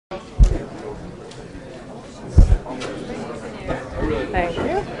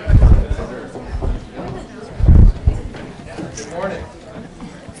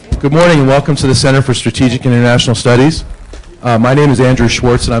Good morning and welcome to the Center for Strategic and International Studies. My name is Andrew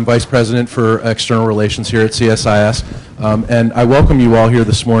Schwartz and I'm Vice President for External Relations here at CSIS. And I welcome you all here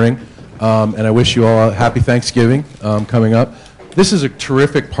this morning and I wish you all a happy Thanksgiving coming up. This is a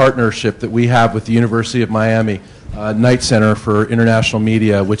terrific partnership that we have with the University of Miami Knight Center for International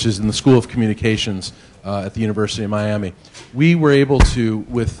Media, which is in the School of Communications at the University of Miami. We were able to,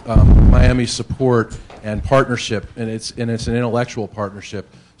 with Miami's support and partnership, and it's an intellectual partnership,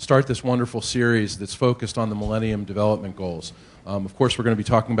 start this wonderful series that's focused on the Millennium Development Goals. Of course, we're going to be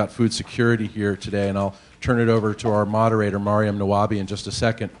talking about food security here today, and I'll turn it over to our moderator, Mariam Nawabi, in just a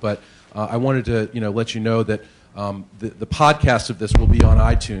second. But I wanted to let you know that the podcast of this will be on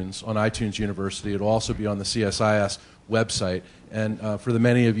iTunes University. It'll also be on the CSIS website. And for the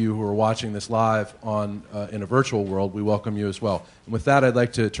many of you who are watching this live in a virtual world, we welcome you as well. And with that, I'd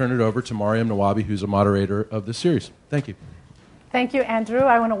like to turn it over to Mariam Nawabi, who's a moderator of this series. Thank you. Thank you, Andrew.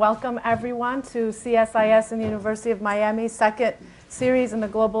 I want to welcome everyone to CSIS and the University of Miami's second series in the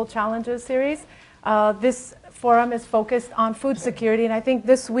Global Challenges series. This forum is focused on food security, and I think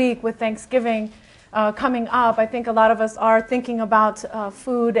this week with Thanksgiving coming up, I think a lot of us are thinking about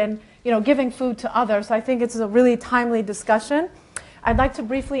food and giving food to others. So I think it's a really timely discussion. I'd like to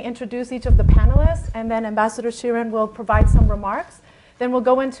briefly introduce each of the panelists, and then Ambassador Sheeran will provide some remarks. Then we'll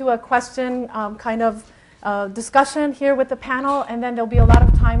go into a question discussion here with the panel, and then there'll be a lot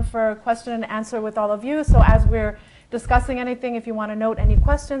of time for question and answer with all of you. So as we're discussing anything, if you want to note any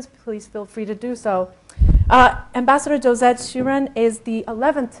questions, please feel free to do so. Ambassador Josette Sheeran is the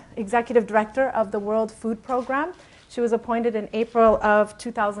 11th Executive Director of the World Food Program. She was appointed in April of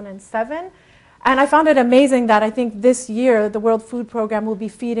 2007. And I found it amazing that I think this year the World Food Program will be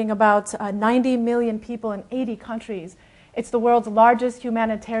feeding about 90 million people in 80 countries. It's the world's largest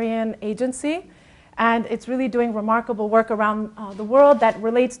humanitarian agency. And it's really doing remarkable work around the world that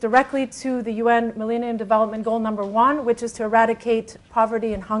relates directly to the UN Millennium Development Goal number 1, which is to eradicate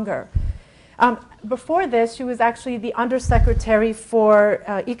poverty and hunger. Before this, she was actually the Undersecretary for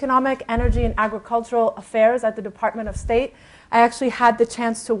Economic, Energy, and Agricultural Affairs at the Department of State. I actually had the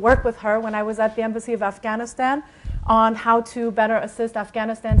chance to work with her when I was at the Embassy of Afghanistan on how to better assist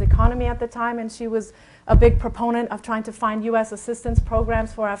Afghanistan's economy at the time, and she was a big proponent of trying to find U.S. assistance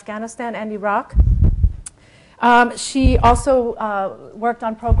programs for Afghanistan and Iraq. She also worked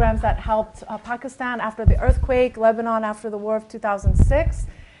on programs that helped Pakistan after the earthquake, Lebanon after the war of 2006.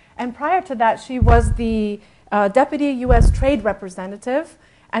 And prior to that, she was the Deputy U.S. Trade Representative,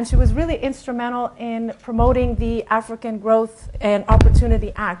 and she was really instrumental in promoting the African Growth and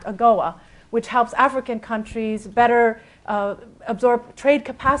Opportunity Act, AGOA, which helps African countries better absorb trade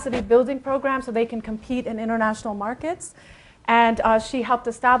capacity building programs so they can compete in international markets. And she helped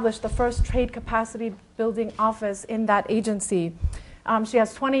establish the first trade capacity building office in that agency. She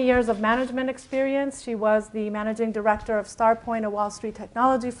has 20 years of management experience. She was the managing director of StarPoint, a Wall Street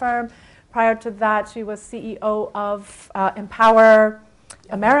technology firm. Prior to that, she was CEO of Empower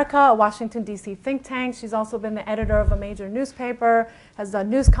America, a Washington, D.C. think tank. She's also been the editor of a major newspaper, has done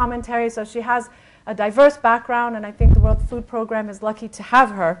news commentary. So she has a diverse background, and I think the World Food Program is lucky to have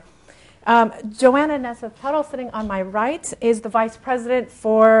her. Johanna Nesseth Tuttle, sitting on my right, is the Vice President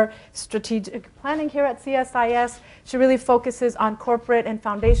for Strategic Planning here at CSIS. She really focuses on corporate and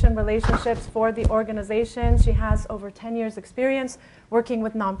foundation relationships for the organization. She has over 10 years' experience working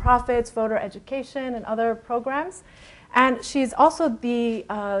with nonprofits, voter education, and other programs. And she's also the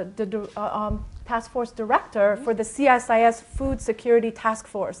task force director for the CSIS Food Security Task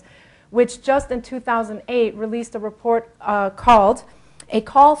Force, which just in 2008 released a report called A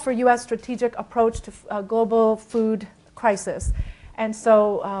Call for U.S. Strategic Approach to Global Food Crisis. And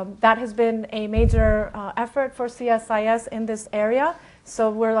so that has been a major effort for CSIS in this area. So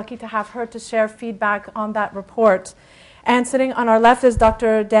we're lucky to have her to share feedback on that report. And sitting on our left is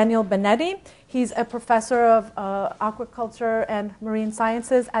Dr. Daniel Benetti. He's a professor of aquaculture and marine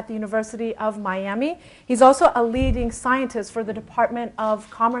sciences at the University of Miami. He's also a leading scientist for the Department of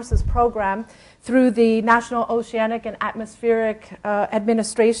Commerce's program through the National Oceanic and Atmospheric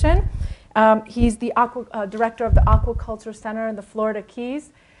Administration. He's the director of the Aquaculture Center in the Florida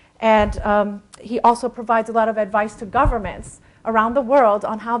Keys. And he also provides a lot of advice to governments around the world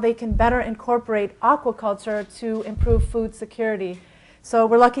on how they can better incorporate aquaculture to improve food security. So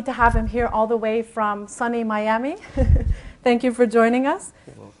we're lucky to have him here all the way from sunny Miami. Thank you for joining us.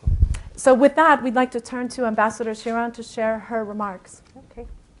 You're welcome. So with that, we'd like to turn to Ambassador Sheeran to share her remarks. Okay.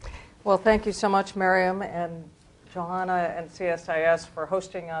 Well, thank you so much, Mariam and Johanna and CSIS for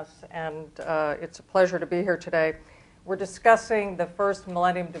hosting us, and it's a pleasure to be here today. We're discussing the first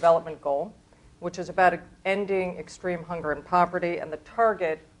Millennium Development Goal, which is about ending extreme hunger and poverty, and the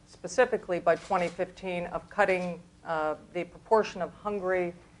target specifically by 2015 of cutting the proportion of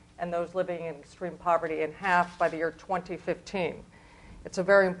hungry and those living in extreme poverty in half by the year 2015. It's a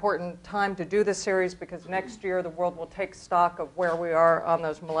very important time to do this series because next year the world will take stock of where we are on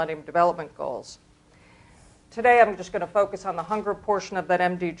those Millennium Development Goals. Today I'm just going to focus on the hunger portion of that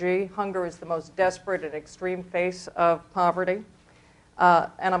MDG. Hunger is the most desperate and extreme face of poverty.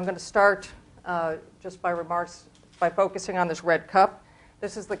 And I'm going to start just by focusing on this red cup.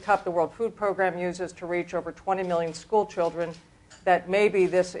 This is the cup the World Food Program uses to reach over 20 million school children. That maybe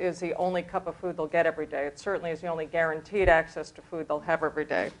this is the only cup of food they'll get every day. It certainly is the only guaranteed access to food they'll have every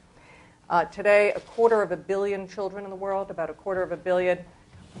day. Today, 250 million children in the world, about 250 million,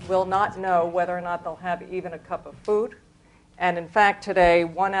 will not know whether or not they'll have even a cup of food. And in fact, today,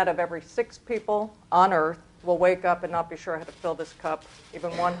 1 out of every 6 people on Earth will wake up and not be sure how to fill this cup,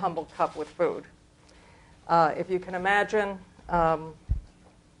 even one humble cup with food. If you can imagine,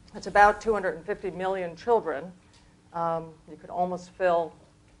 it's about 250 million children. You could almost fill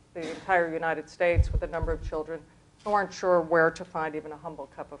the entire United States with a number of children who aren't sure where to find even a humble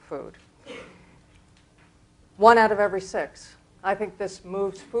cup of food. 1 out of every 6. I think this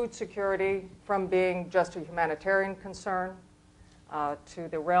moves food security from being just a humanitarian concern from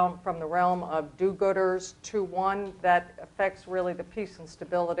the realm of do-gooders to one that affects really the peace and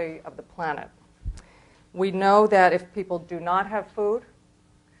stability of the planet. We know that if people do not have food,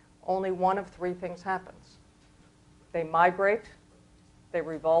 only one of 3 things happens. They migrate, they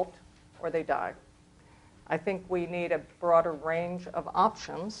revolt, or they die. I think we need a broader range of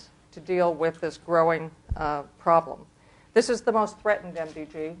options to deal with this growing problem. This is the most threatened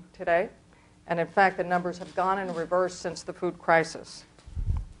MDG today, and in fact the numbers have gone in reverse since the food crisis.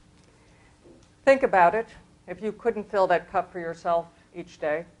 Think about it. If you couldn't fill that cup for yourself each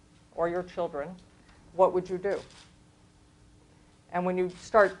day, or your children, what would you do? And when you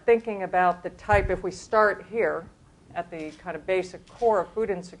start thinking about the type, if we start here, at the kind of basic core of food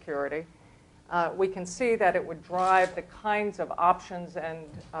insecurity, we can see that it would drive the kinds of options and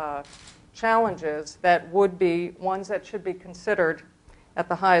challenges that would be ones that should be considered at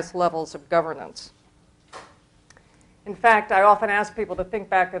the highest levels of governance. In fact, I often ask people to think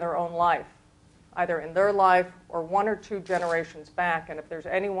back in their own life, either in their life or 1 or 2 generations back, and if there's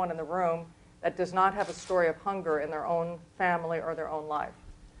anyone in the room that does not have a story of hunger in their own family or their own life.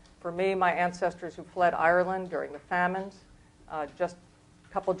 For me, my ancestors who fled Ireland during the famines just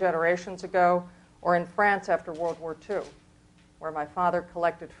a couple generations ago, or in France after World War II, where my father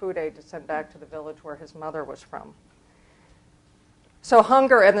collected food aid to send back to the village where his mother was from. So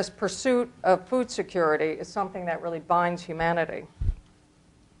hunger and this pursuit of food security is something that really binds humanity.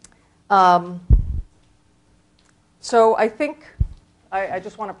 So I think I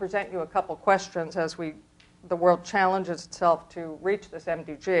just want to present you a couple questions as the world challenges itself to reach this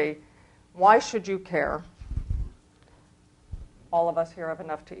MDG. Why should you care? All of us here have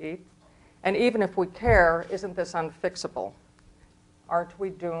enough to eat. And even if we care, isn't this unfixable? Aren't we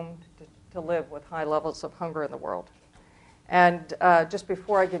doomed to live with high levels of hunger in the world? And just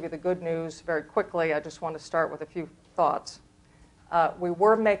before I give you the good news, very quickly, I just want to start with a few thoughts. We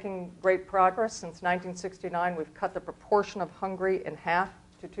were making great progress. Since 1969, we've cut the proportion of hungry in half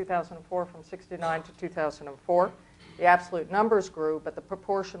to 2004 from 69 to 2004. The absolute numbers grew, but the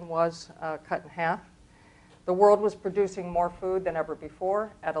proportion was cut in half. The world was producing more food than ever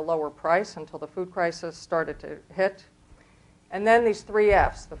before at a lower price until the food crisis started to hit. And then these 3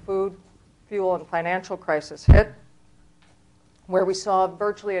 Fs, the food, fuel, and financial crisis hit, where we saw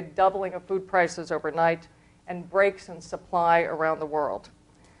virtually a doubling of food prices overnight and breaks in supply around the world.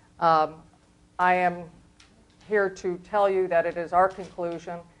 I am here to tell you that it is our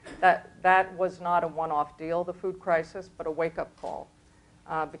conclusion that that was not a one-off deal, the food crisis, but a wake-up call,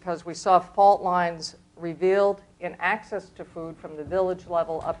 because we saw fault lines revealed in access to food from the village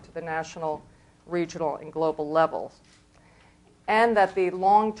level up to the national, regional, and global levels, and that the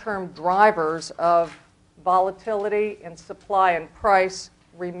long-term drivers of volatility in supply and price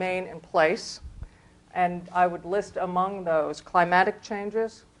remain in place. And I would list among those climatic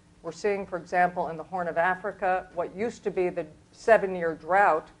changes. We're seeing, for example, in the Horn of Africa, what used to be the 7-year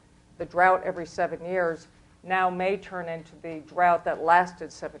drought, the drought every 7 years, now may turn into the drought that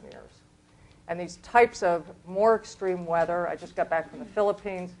lasted 7 years. And these types of more extreme weather, I just got back from the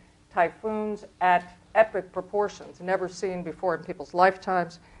Philippines, typhoons at epic proportions, never seen before in people's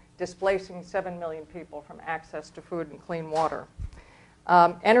lifetimes, displacing 7 million people from access to food and clean water.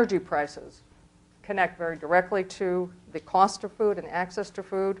 Energy prices connect very directly to the cost of food and access to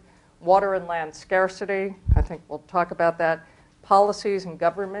food. Water and land scarcity, I think we'll talk about that. Policies and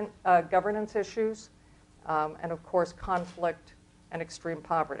governance issues, and of course conflict and extreme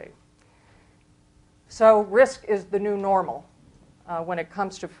poverty. So risk is the new normal when it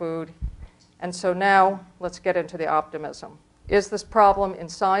comes to food. And so now let's get into the optimism. Is this problem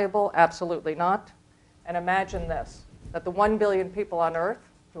insoluble? Absolutely not. And imagine this, that the 1 billion people on Earth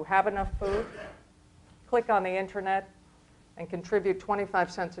who have enough food click on the internet and contribute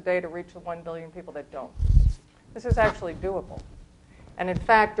 25 cents a day to reach the 1 billion people that don't. This is actually doable. And in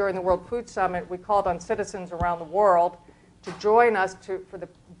fact, during the World Food Summit, we called on citizens around the world to join us for the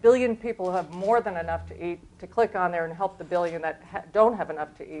billion people who have more than enough to eat to click on there and help the billion that don't have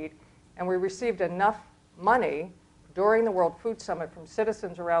enough to eat. And we received enough money during the World Food Summit from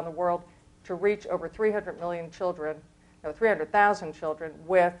citizens around the world to reach over 300,000 children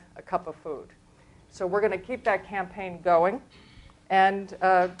with a cup of food. So we're going to keep that campaign going, and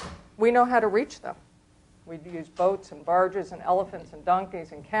we know how to reach them. We use boats and barges and elephants and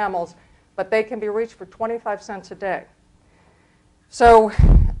donkeys and camels, but they can be reached for 25 cents a day. So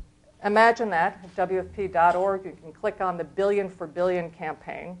imagine that at WFP.org. You can click on the Billion for Billion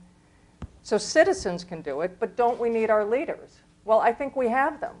campaign. So citizens can do it, but don't we need our leaders? Well, I think we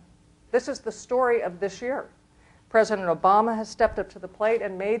have them. This is the story of this year. President Obama has stepped up to the plate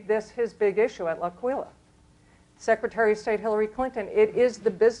and made this his big issue at L'Aquila. Secretary of State Hillary Clinton, it is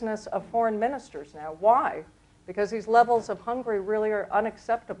the business of foreign ministers now. Why? Because these levels of hunger really are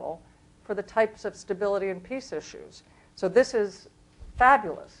unacceptable for the types of stability and peace issues. So this is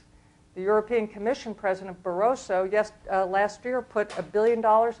fabulous. The European Commission President Barroso last year put $1 billion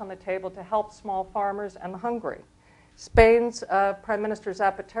on the table to help small farmers and the hungry. Spain's Prime Minister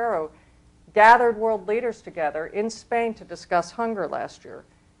Zapatero gathered world leaders together in Spain to discuss hunger last year,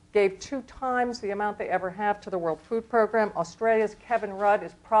 gave 2 times the amount they ever have to the World Food Program. Australia's Kevin Rudd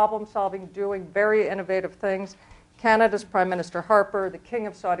is problem-solving, doing very innovative things. Canada's Prime Minister Harper, the King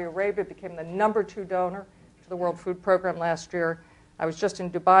of Saudi Arabia, became the #2 donor to the World Food Program last year. I was just in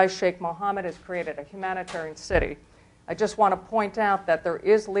Dubai. Sheikh Mohammed has created a humanitarian city. I just want to point out that there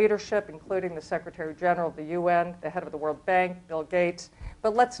is leadership, including the Secretary General of the UN, the head of the World Bank, Bill Gates.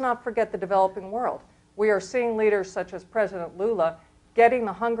 But let's not forget the developing world. We are seeing leaders such as President Lula getting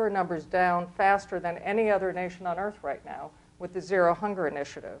the hunger numbers down faster than any other nation on earth right now with the Zero Hunger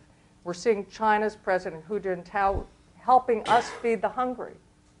Initiative. We're seeing China's President Hu Jintao helping us feed the hungry,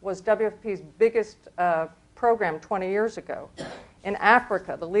 was WFP's biggest program 20 years ago. In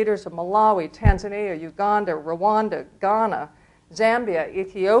Africa, the leaders of Malawi, Tanzania, Uganda, Rwanda, Ghana, Zambia,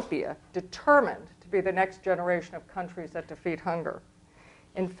 Ethiopia, determined to be the next generation of countries that defeat hunger.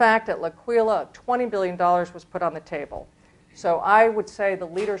 In fact, at L'Aquila, $20 billion was put on the table. So I would say the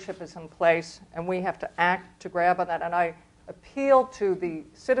leadership is in place, and we have to act to grab on that. And I appeal to the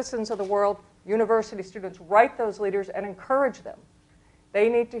citizens of the world, university students, write those leaders and encourage them. They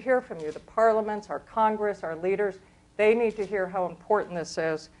need to hear from you. The parliaments, our Congress, our leaders, they need to hear how important this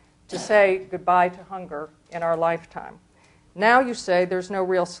is to say goodbye to hunger in our lifetime. Now you say there's no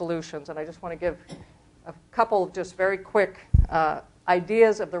real solutions, and I just want to give a couple of just very quick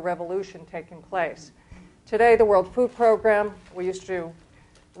ideas of the revolution taking place. Today, the World Food Program, we used to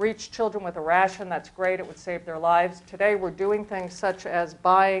reach children with a ration. That's great. It would save their lives. Today, we're doing things such as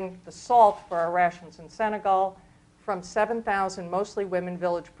buying the salt for our rations in Senegal from 7,000 mostly women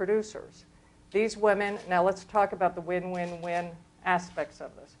village producers. These women, now let's talk about the win-win-win aspects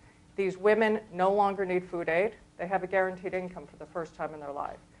of this. These women no longer need food aid. They have a guaranteed income for the first time in their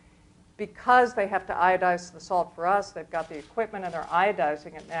life. Because they have to iodize the salt for us, they've got the equipment and they're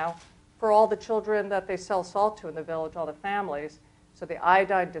iodizing it now for all the children that they sell salt to in the village, all the families. So the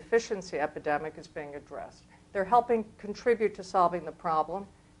iodine deficiency epidemic is being addressed. They're helping contribute to solving the problem,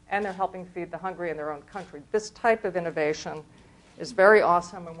 and they're helping feed the hungry in their own country. This type of innovation is very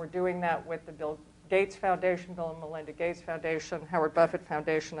awesome, and we're doing that with the Bill Gates Foundation, Bill and Melinda Gates Foundation, Howard Buffett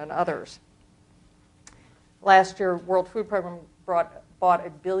Foundation, and others. Last year, World Food Program bought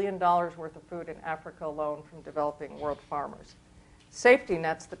 $1 billion worth of food in Africa alone from developing world farmers. Safety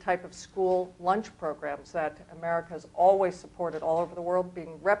nets, the type of school lunch programs that America has always supported all over the world,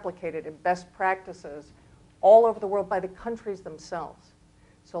 being replicated in best practices all over the world by the countries themselves.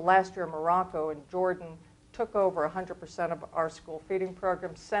 So last year, Morocco and Jordan took over 100% of our school feeding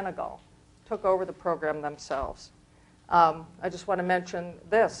program. Senegal took over the program themselves. I just want to mention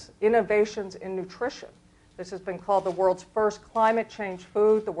this, innovations in nutrition. This has been called the world's first climate change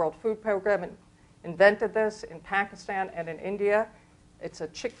food. The World Food Program invented this in Pakistan and in India. It's a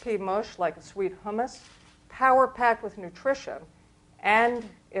chickpea mush like a sweet hummus, power-packed with nutrition. And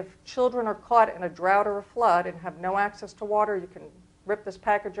if children are caught in a drought or a flood and have no access to water, you can rip this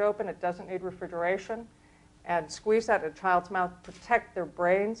package open. It doesn't need refrigeration. And squeeze that in a child's mouth, protect their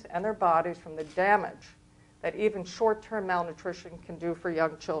brains and their bodies from the damage that even short-term malnutrition can do for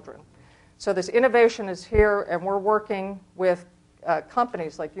young children. So this innovation is here, and we're working with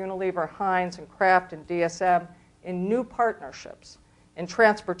companies like Unilever, Heinz, and Kraft, and DSM in new partnerships. In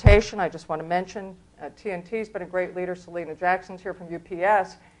transportation, I just want to mention, TNT's been a great leader. Selena Jackson's here from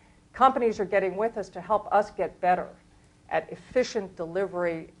UPS. Companies are getting with us to help us get better at efficient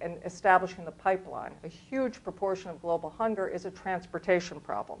delivery and establishing the pipeline. A huge proportion of global hunger is a transportation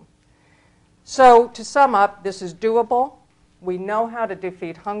problem. So to sum up, this is doable. We know how to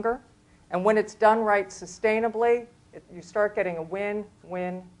defeat hunger. And when it's done right sustainably, you start getting a win,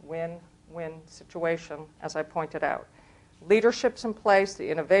 win, win, win situation, as I pointed out. Leadership's in place. The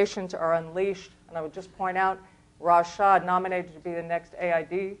innovations are unleashed. And I would just point out, Raj Shah, nominated to be the next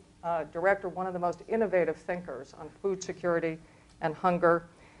AID director, one of the most innovative thinkers on food security and hunger.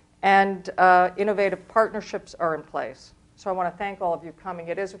 And innovative partnerships are in place. So I want to thank all of you coming.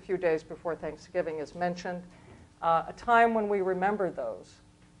 It is a few days before Thanksgiving, as mentioned, a time when we remember those,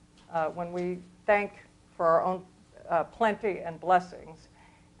 when we thank for our own plenty and blessings.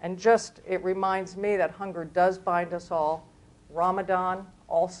 And just, it reminds me that hunger does bind us all. Ramadan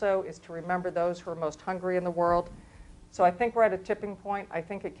also is to remember those who are most hungry in the world. So I think we're at a tipping point. I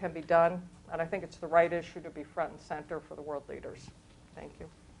think it can be done. And I think it's the right issue to be front and center for the world leaders. Thank you.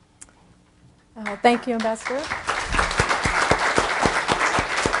 Thank you, Ambassador.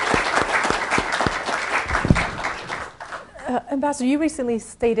 Ambassador, you recently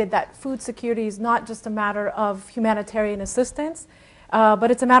stated that food security is not just a matter of humanitarian assistance,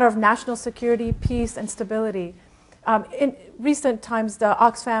 but it's a matter of national security, peace, and stability. In recent times, the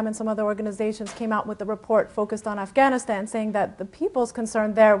Oxfam and some other organizations came out with a report focused on Afghanistan, saying that the people's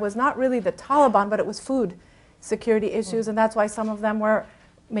concern there was not really the Taliban, but it was food security issues, and that's why some of them were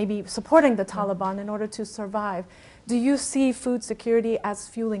maybe supporting the Taliban in order to survive. Do you see food security as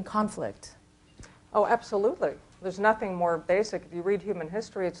fueling conflict? Oh, absolutely. There's nothing more basic. If you read human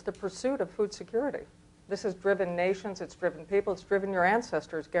history, it's the pursuit of food security. This has driven nations, it's driven people, it's driven your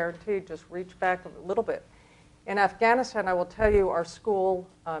ancestors, guaranteed. Just reach back a little bit. In Afghanistan, I will tell you, our school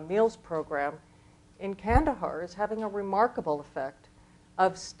meals program in Kandahar is having a remarkable effect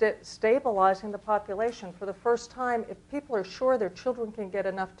of stabilizing the population. For the first time, if people are sure their children can get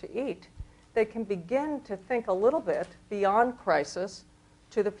enough to eat, they can begin to think a little bit beyond crisis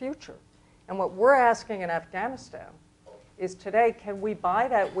to the future. And what we're asking in Afghanistan is today, can we buy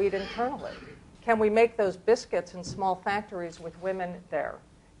that wheat internally? Can we make those biscuits in small factories with women there?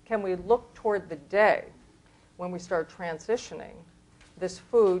 Can we look toward the day when we start transitioning this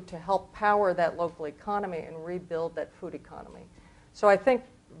food to help power that local economy and rebuild that food economy? So I think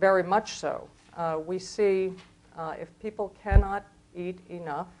very much so. We see if people cannot eat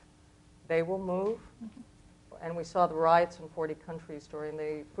enough, they will move. And we saw the riots in 40 countries during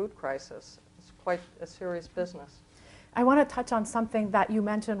the food crisis. It's quite a serious business. I want to touch on something that you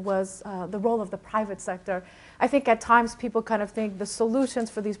mentioned was the role of the private sector. I think at times people kind of think the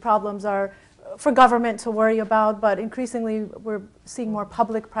solutions for these problems are for government to worry about, but increasingly we're seeing more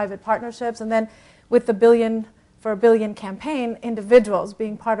public-private partnerships. And then with the Billion for a Billion campaign, individuals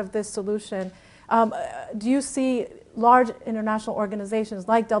being part of this solution. Do you see large international organizations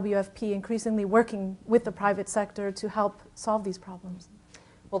like WFP increasingly working with the private sector to help solve these problems?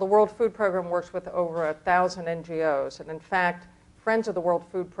 Well, the World Food Program works with over 1,000 NGOs. And in fact, Friends of the World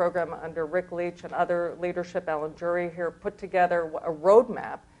Food Program under Rick Leach and other leadership, Alan Jury here, put together a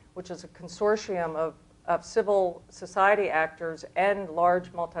roadmap, which is a consortium of civil society actors and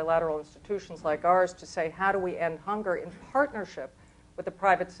large multilateral institutions like ours to say, how do we end hunger in partnership with the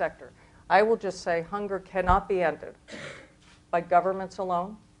private sector? I will just say hunger cannot be ended by governments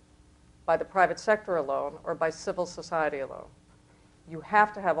alone, by the private sector alone, or by civil society alone. You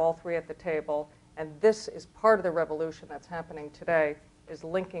have to have all three at the table, and this is part of the revolution that's happening today, is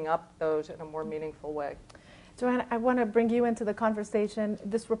linking up those in a more meaningful way. Johanna, I want to bring you into the conversation.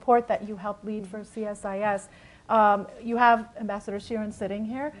 This report that you helped lead for CSIS, you have Ambassador Sheeran sitting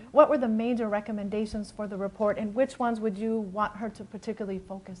here. What were the major recommendations for the report, and which ones would you want her to particularly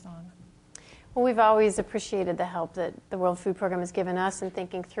focus on? Well, we've always appreciated the help that the World Food Program has given us in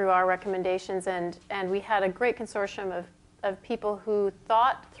thinking through our recommendations, and we had a great consortium of people who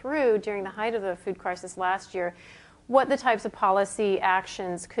thought through during the height of the food crisis last year what the types of policy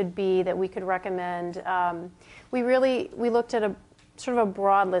actions could be that we could recommend. We looked at a sort of a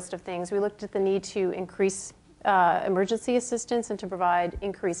broad list of things. We looked at the need to increase emergency assistance and to provide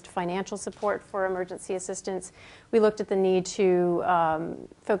increased financial support for emergency assistance. We looked at the need to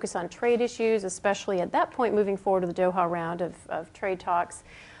focus on trade issues, especially at that point moving forward to the Doha round of trade talks.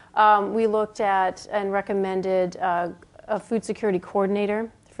 We looked at and recommended a food security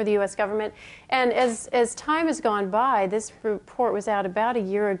coordinator for for the U.S. government. And as time has gone by, this report was out about a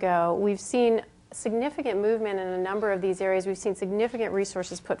year ago. We've seen significant movement in a number of these areas. We've seen significant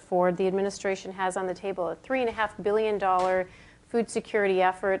resources put forward. The administration has on the table a $3.5 billion food security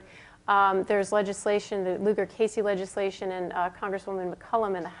effort. There's legislation, the Lugar-Casey legislation, and Congresswoman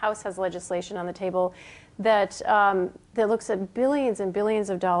McCollum in the House has legislation on the table that looks at billions and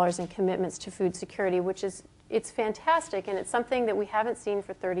billions of dollars in commitments to food security, which is it's fantastic, and it's something that we haven't seen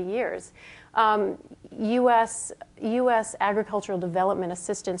for 30 years. U.S. agricultural development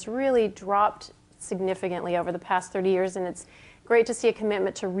assistance really dropped significantly over the past 30 years, and it's great to see a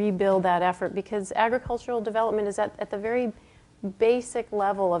commitment to rebuild that effort because agricultural development is at the very basic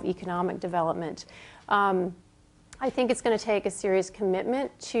level of economic development. I think it's going to take a serious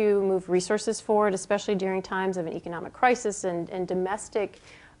commitment to move resources forward, especially during times of an economic crisis and domestic,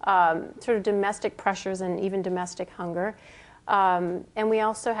 sort of domestic pressures and even domestic hunger. And we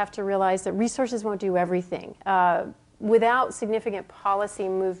also have to realize that resources won't do everything. Without significant policy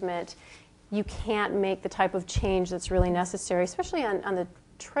movement, you can't make the type of change that's really necessary, especially on the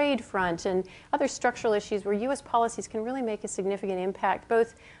trade front and other structural issues where U.S. policies can really make a significant impact,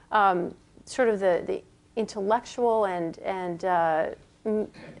 both sort of the intellectual and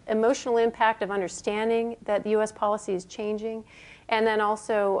emotional impact of understanding that the U.S. policy is changing, and then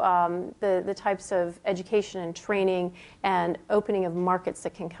also the types of education and training and opening of markets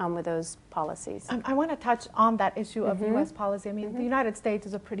that can come with those policies. I want to touch on that issue of U.S. policy. I mean, the United States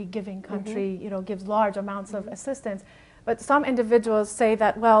is a pretty giving country, gives large amounts of assistance. But some individuals say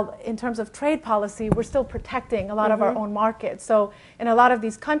that, well, in terms of trade policy, we're still protecting a lot of our own markets. So in a lot of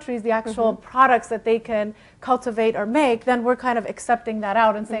these countries, the actual products that they can cultivate or make, then we're kind of accepting that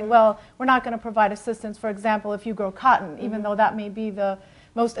out and saying, well, we're not going to provide assistance, for example, if you grow cotton, even though that may be the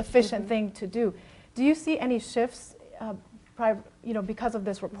most efficient thing to do. Do you see any shifts, because of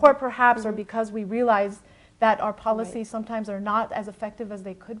this report perhaps, or because we realize that our policies sometimes are not as effective as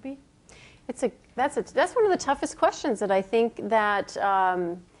they could be? That's one of the toughest questions that I think that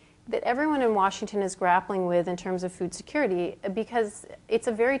that everyone in Washington is grappling with in terms of food security, because it's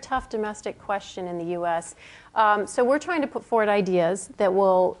a very tough domestic question in the U.S. So we're trying to put forward ideas that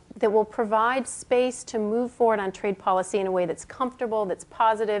will provide space to move forward on trade policy in a way that's comfortable, that's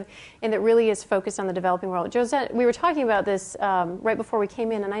positive, and that really is focused on the developing world. Josette, we were talking about this right before we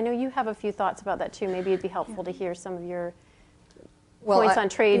came in, and I know you have a few thoughts about that too. Maybe it'd be helpful to hear some of your points on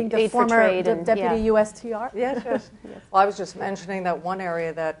trade, aid for trade. The deputy USTR? Yes, yes. Well, I was just mentioning that one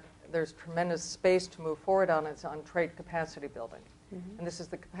area that there's tremendous space to move forward on is on trade capacity building. And this is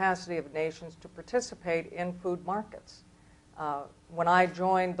the capacity of nations to participate in food markets. When I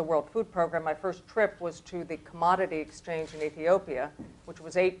joined the World Food Program, my first trip was to the commodity exchange in Ethiopia, which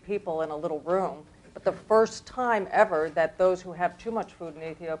was 8 people in a little room. But the first time ever that those who have too much food in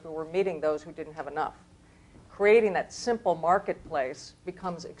Ethiopia were meeting those who didn't have enough. Creating that simple marketplace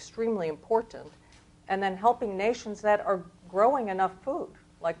becomes extremely important, and then helping nations that are growing enough food,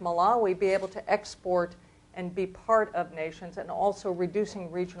 like Malawi, be able to export and be part of nations, and also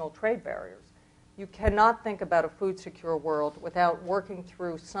reducing regional trade barriers. You cannot think about a food secure world without working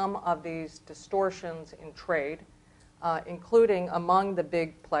through some of these distortions in trade, including among the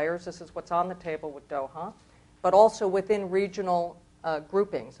big players. This is what's on the table with Doha, but also within regional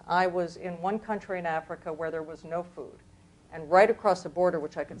groupings. I was in one country in Africa where there was no food, and right across the border,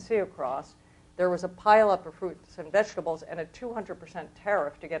 which I could see across, there was a pileup of fruits and vegetables and a 200%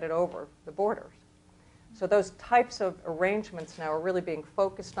 tariff to get it over the borders. So those types of arrangements now are really being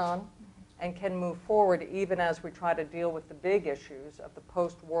focused on and can move forward even as we try to deal with the big issues of the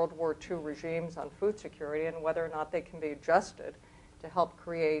post-World War II regimes on food security and whether or not they can be adjusted to help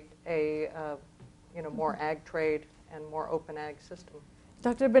create a more ag trade and more open ag system.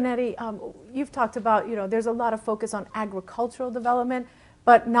 Dr. Benetti, you've talked about, there's a lot of focus on agricultural development,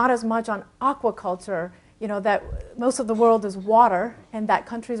 but not as much on aquaculture, that most of the world is water and that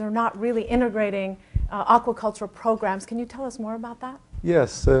countries are not really integrating aquaculture programs. Can you tell us more about that?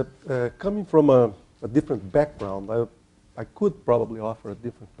 Yes. Coming from a different background, I could probably offer a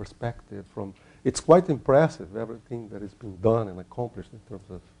different perspective. It's quite impressive, everything that is being done and accomplished in terms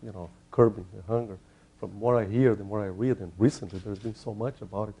of, curbing the hunger. From what I hear, the more I read, and recently there's been so much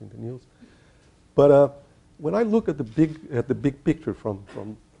about it in the news. But when I look at the big picture from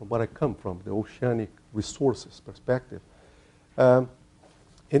what I come from, the oceanic resources perspective, and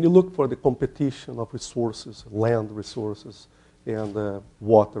you look for the competition of resources, land resources, and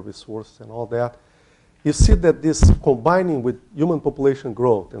water resources, and all that, you see that this combining with human population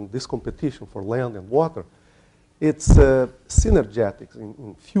growth and this competition for land and water, it's synergetic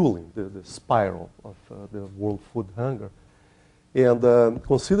in fueling the spiral of the world food hunger. And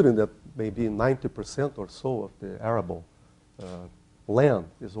considering that maybe 90% or so of the arable land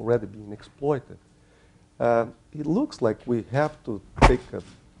is already being exploited, it looks like we have to take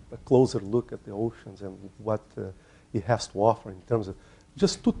a closer look at the oceans and what it has to offer in terms of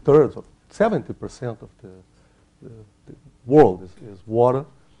just 2/3 or 70% of the world is water.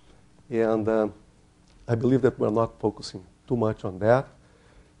 And I believe that we're not focusing too much on that.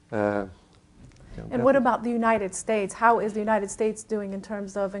 And what about the United States? How is the United States doing in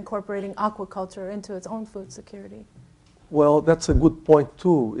terms of incorporating aquaculture into its own food security? Well, that's a good point,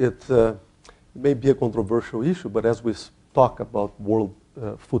 too. It may be a controversial issue, but as we talk about world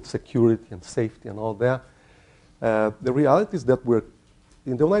food security and safety and all that, the reality is that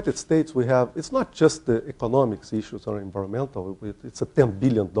in the United States, it's not just the economics issues or environmental, it's a $10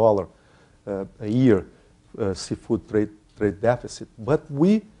 billion a year seafood trade deficit, but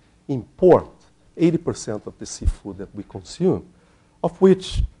we import 80% of the seafood that we consume, of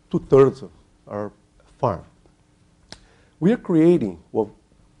which 2/3 are farmed. We are creating,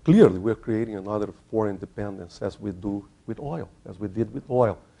 clearly we're creating another foreign dependence as we do with oil, as we did with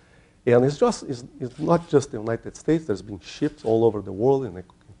oil. And it's not just the United States. There's been shifts all over the world in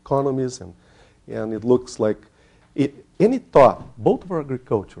economies, and it looks like any thought, both for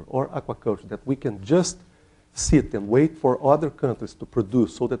agriculture or aquaculture, that we can just sit and wait for other countries to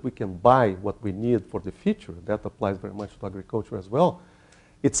produce so that we can buy what we need for the future. That applies very much to agriculture as well.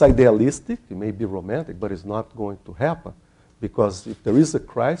 It's idealistic, it may be romantic, but it's not going to happen. Because if there is a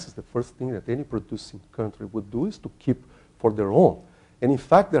crisis, the first thing that any producing country would do is to keep for their own. And in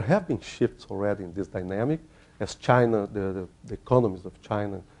fact, there have been shifts already in this dynamic. As China, the economies of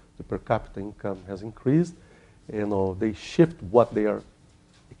China, the per capita income has increased, they shift what they are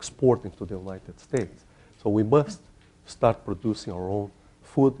exporting to the United States. So we must start producing our own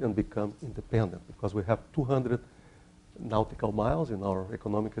food and become independent, because we have 200 nautical miles in our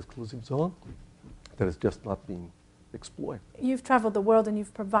economic exclusive zone that is just not being exploited. You've traveled the world and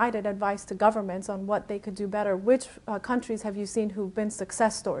you've provided advice to governments on what they could do better. Which countries have you seen who've been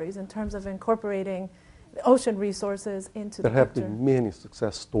success stories in terms of incorporating ocean resources into the picture? There have been many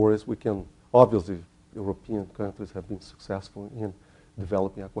success stories. Obviously, European countries have been successful in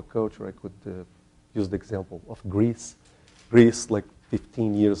developing aquaculture. I could use the example of Greece. Greece, like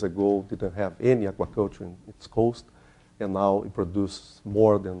 15 years ago, didn't have any aquaculture in its coast, and now it produces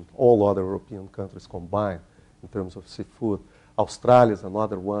more than all other European countries combined in terms of seafood. Australia is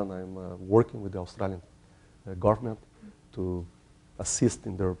another one. I'm working with the Australian government to assist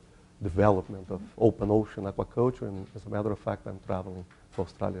in their development of open ocean aquaculture, and as a matter of fact, I'm traveling to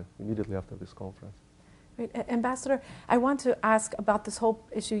Australia immediately after this conference. Great. Ambassador, I want to ask about this whole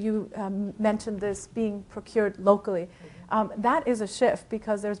issue. You mentioned this being procured locally. That is a shift,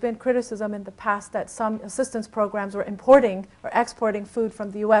 because there's been criticism in the past that some assistance programs were importing or exporting food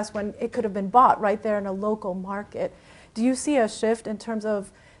from the U.S. when it could have been bought right there in a local market. Do you see a shift in terms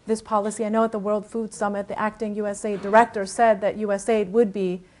of this policy? I know at the World Food Summit, the acting USAID director said that USAID would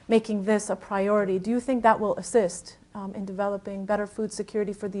be making this a priority. Do you think that will assist in developing better food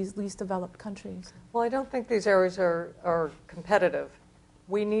security for these least developed countries? Well, I don't think these areas are competitive.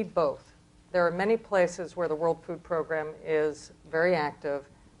 We need both. There are many places where the World Food Program is very active,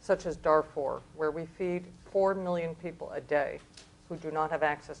 such as Darfur, where we feed 4 million people a day who do not have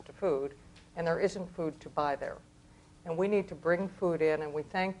access to food, and there isn't food to buy there. And we need to bring food in, and we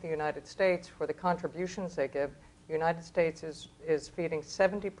thank the United States for the contributions they give. The United States is feeding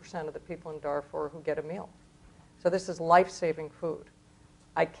 70% of the people in Darfur who get a meal. So this is life-saving food.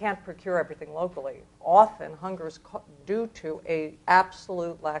 I can't procure everything locally. Often, hunger is due to an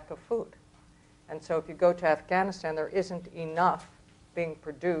absolute lack of food. And so if you go to Afghanistan, there isn't enough being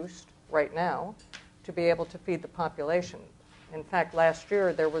produced right now to be able to feed the population. In fact, last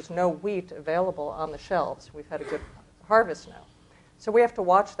year, there was no wheat available on the shelves. We've had a good harvest now. So we have to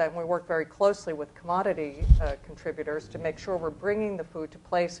watch that, and we work very closely with commodity contributors to make sure we're bringing the food to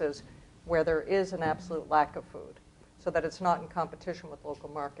places where there is an absolute lack of food, so that it's not in competition with local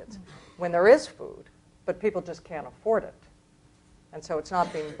markets. When there is food, but people just can't afford it, and so it's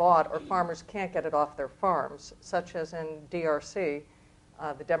not being bought, or farmers can't get it off their farms, such as in DRC,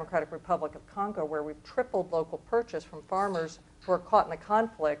 the Democratic Republic of Congo, where we've tripled local purchase from farmers who are caught in a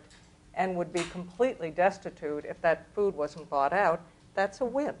conflict and would be completely destitute if that food wasn't bought out. That's a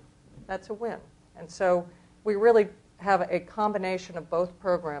win. That's a win. And so we really have a combination of both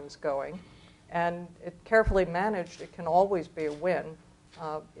programs going, and it carefully managed, it can always be a win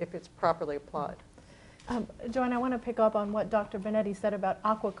if it's properly applied. Joanna, I want to pick up on what Dr. Benetti said about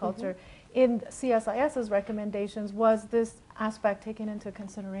aquaculture. in CSIS's recommendations, was this aspect taken into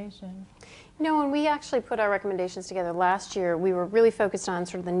consideration? No, when we actually put our recommendations together last year, we were really focused on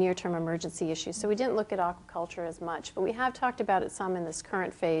sort of the near-term emergency issues. So we didn't look at aquaculture as much, but we have talked about it some in this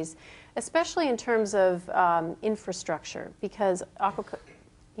current phase, especially in terms of infrastructure, because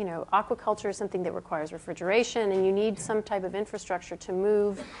aquaculture is something that requires refrigeration, and you need some type of infrastructure to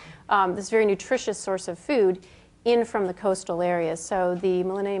move this very nutritious source of food in from the coastal areas. So the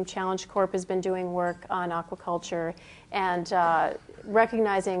Millennium Challenge Corp has been doing work on aquaculture and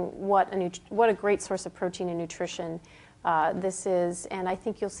recognizing what a great source of protein and nutrition this is. And I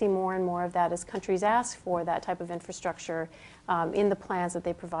think you'll see more and more of that as countries ask for that type of infrastructure in the plans that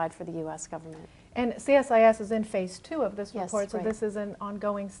they provide for the U.S. government. And CSIS is in phase 2 of this report, Yes, so right. this is an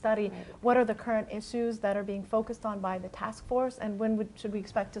ongoing study. Right. What are the current issues that are being focused on by the task force, and when should we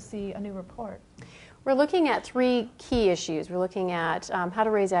expect to see a new report? We're looking at 3 key issues. We're looking at how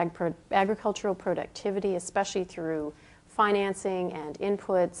to raise agricultural productivity, especially through financing and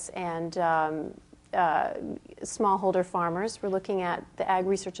inputs and smallholder farmers. We're looking at the ag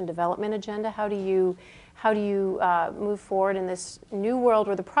research and development agenda. How do you move forward in this new world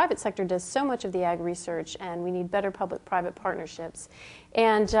where the private sector does so much of the ag research, and we need better public-private partnerships.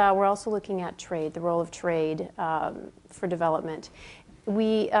 And we're also looking at trade, the role of trade for development.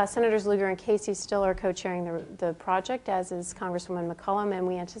 Senators Lugar and Casey still are co-chairing the project, as is Congresswoman McCollum, and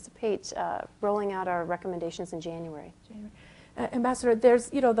we anticipate rolling out our recommendations in January. Ambassador, there's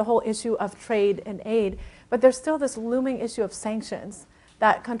the whole issue of trade and aid, but there's still this looming issue of sanctions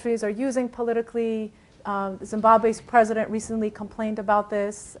that countries are using politically. Zimbabwe's president recently complained about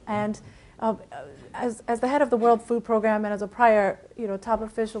this, and as the head of the World Food Program and as a prior top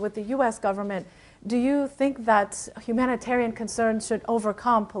official with the U.S. government, do you think that humanitarian concerns should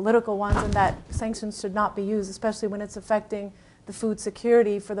overcome political ones and that sanctions should not be used, especially when it's affecting the food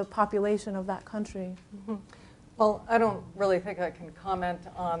security for the population of that country? Mm-hmm. Well, I don't really think I can comment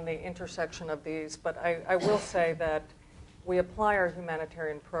on the intersection of these, but I will say that we apply our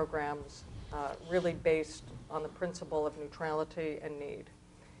humanitarian programs really based on the principle of neutrality and need.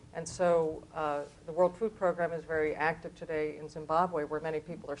 And so the World Food Program is very active today in Zimbabwe, where many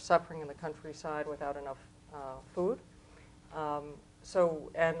people are suffering in the countryside without enough food.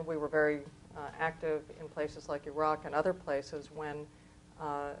 And we were very active in places like Iraq and other places when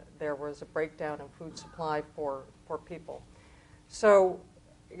there was a breakdown in food supply for people. So,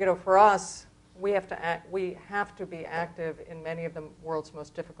 for us, we have to be active in many of the world's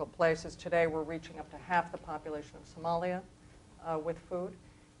most difficult places. Today, we're reaching up to half the population of Somalia with food.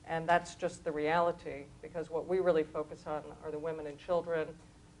 And that's just the reality, because what we really focus on are the women and children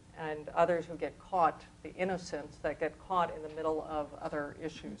and others who get caught, the innocents that get caught in the middle of other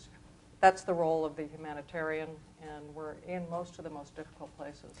issues. That's the role of the humanitarian, and we're in most of the most difficult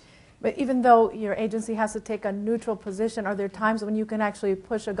places. But even though your agency has to take a neutral position, are there times when you can actually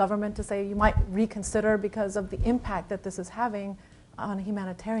push a government to say you might reconsider because of the impact that this is having on a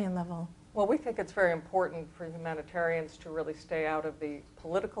humanitarian level? Well, we think it's very important for humanitarians to really stay out of the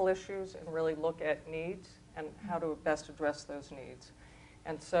political issues and really look at needs and how to best address those needs.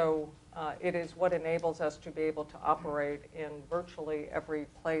 And so it is what enables us to be able to operate in virtually every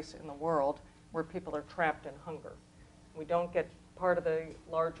place in the world where people are trapped in hunger. We don't get part of the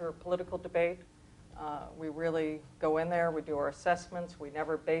larger political debate. We really go in there, we do our assessments, we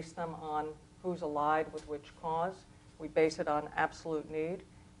never base them on who's allied with which cause. We base it on absolute need.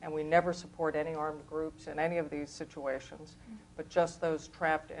 And we never support any armed groups in any of these situations, but just those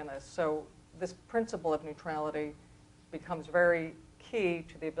trapped in us. So this principle of neutrality becomes very key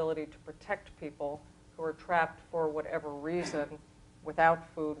to the ability to protect people who are trapped for whatever reason without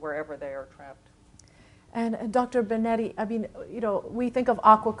food wherever they are trapped. And Dr. Benetti, I mean, we think of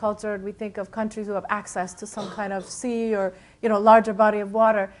aquaculture, and we think of countries who have access to some kind of sea or, larger body of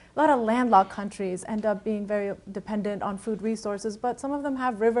water. A lot of landlocked countries end up being very dependent on food resources, but some of them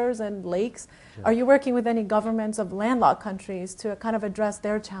have rivers and lakes. Yeah. Are you working with any governments of landlocked countries to kind of address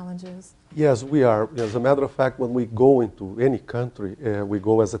their challenges? Yes, we are. As a matter of fact, when we go into any country, we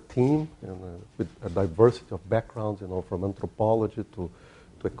go as a team with a diversity of backgrounds, from anthropology to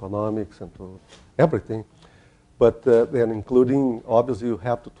economics and to everything. But then including, obviously, you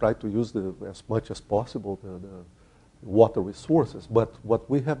have to try to use as much as possible the water resources. But what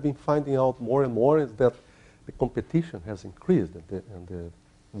we have been finding out more and more is that the competition has increased and the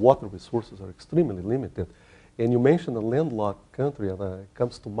water resources are extremely limited. And you mentioned a landlocked country, and it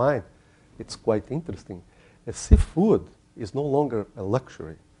comes to mind, it's quite interesting. Seafood is no longer a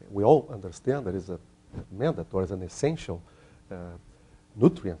luxury. We all understand that it's a mandatory, it's an essential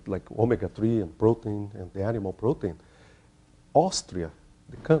nutrient like omega-3 and protein and the animal protein. Austria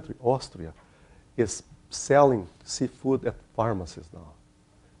the country, Austria, is selling seafood at pharmacies now,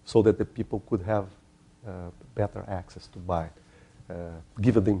 so that the people could have better access to buy,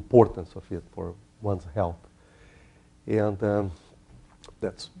 given the importance of it for one's health. And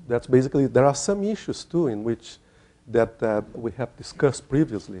that's basically, there are some issues too in which that we have discussed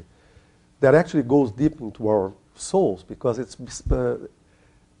previously that actually goes deep into our souls, because it's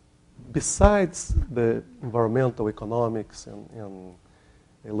besides the environmental, economics, and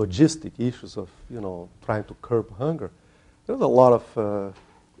logistic issues of trying to curb hunger, there's a lot of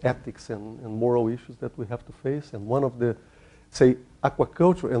ethics and moral issues that we have to face. And one of the, say,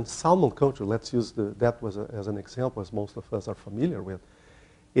 aquaculture and salmon culture, let's use that as an example, as most of us are familiar with.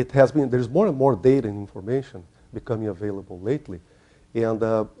 It has been, there's more and more data and information becoming available lately. And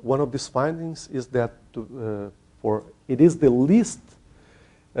one of these findings is that it is the least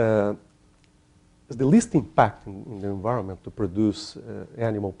impact in the environment to produce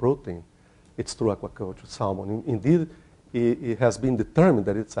animal protein. It's through aquaculture, salmon. Indeed, it has been determined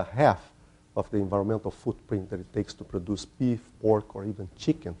that it's a half of the environmental footprint that it takes to produce beef, pork, or even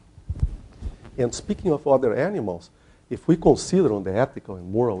chicken. And speaking of other animals, if we consider on the ethical and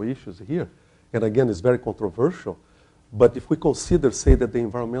moral issues here, and again, it's very controversial, but if we consider, say, that the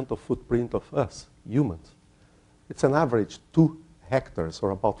environmental footprint of us, humans, it's an average 2 hectares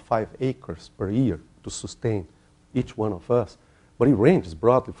or about 5 acres per year to sustain each one of us. But it ranges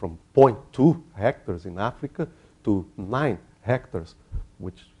broadly from 0.2 hectares in Africa to 9 hectares,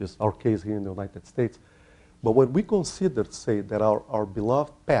 which is our case here in the United States. But when we consider, say, that our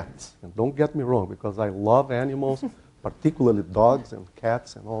beloved pets, and don't get me wrong, because I love animals, particularly dogs and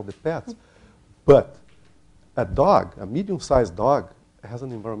cats and all the pets, but a dog, a medium-sized dog, has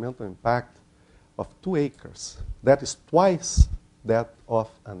an environmental impact of 2 acres. That is twice that of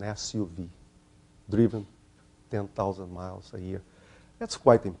an SUV, driven 10,000 miles a year. That's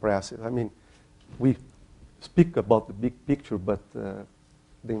quite impressive. I mean, we speak about the big picture, but the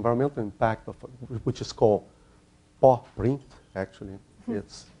environmental impact of which is called paw print, actually,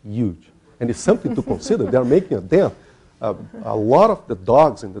 it's huge. And it's something to consider. They're making a dent. A lot of the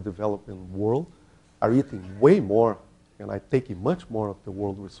dogs in the developing world are eating way more and are taking much more of the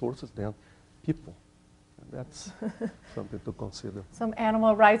world resources than people. And that's something to consider. Some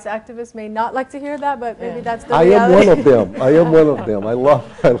animal rights activists may not like to hear that, but maybe that's the I reality. am one of them. I am one of them. I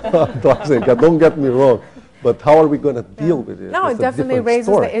love dogs and cats. Don't get me wrong. But how are we going to deal with it? No, It's it definitely different raises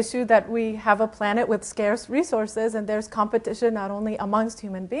story. the issue that we have a planet with scarce resources, and there's competition not only amongst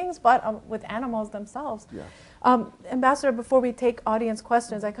human beings, but with animals themselves. Yeah. Ambassador, before we take audience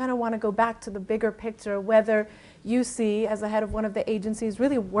questions, I kind of want to go back to the bigger picture, whether you see, as the head of one of the agencies,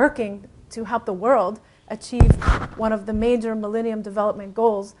 really working to help the world achieve one of the major Millennium Development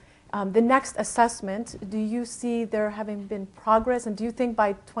Goals. The next assessment, do you see there having been progress, and do you think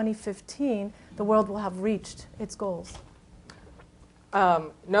by 2015 the world will have reached its goals?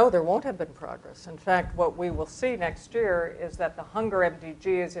 No, there won't have been progress. In fact, what we will see next year is that the hunger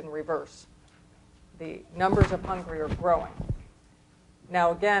MDG is in reverse. The numbers of hungry are growing.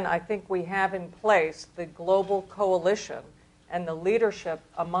 Now, again, I think we have in place the global coalition and the leadership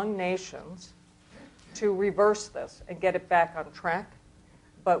among nations to reverse this and get it back on track,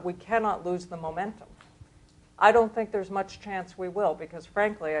 but we cannot lose the momentum. I don't think there's much chance we will, because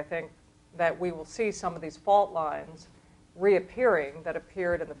frankly, I think that we will see some of these fault lines reappearing that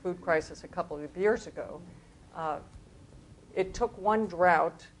appeared in the food crisis a couple of years ago. It took one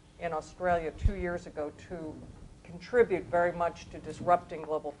drought in Australia 2 years ago to contribute very much to disrupting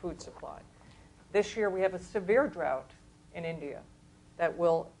global food supply. This year we have a severe drought in India that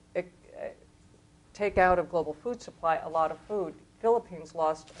will take out of global food supply a lot of food. Philippines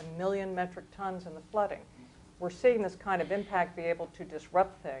lost 1 million metric tons in the flooding. We're seeing this kind of impact be able to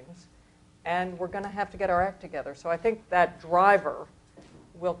disrupt things, and we're going to have to get our act together. So I think that driver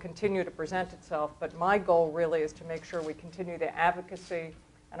will continue to present itself, but my goal really is to make sure we continue the advocacy,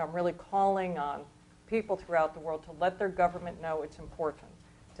 and I'm really calling on people throughout the world to let their government know it's important,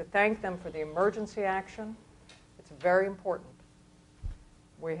 to thank them for the emergency action. It's very important.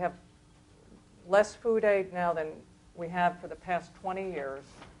 We have less food aid now than we have for the past 20 years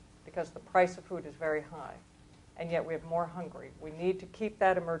because the price of food is very high, and yet we have more hungry. We need to keep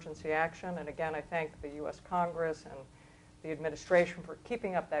that emergency action, and again, I thank the U.S. Congress and the administration for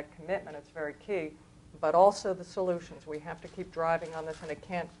keeping up that commitment. It's very key, but also the solutions. We have to keep driving on this, and it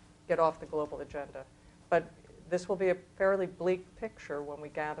can't get off the global agenda. But this will be a fairly bleak picture when we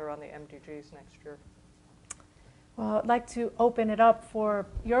gather on the MDGs next year. Well, I'd like to open it up for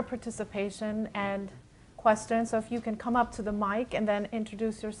your participation and questions. So if you can come up to the mic and then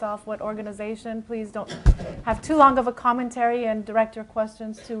introduce yourself, what organization. Please don't have too long of a commentary and direct your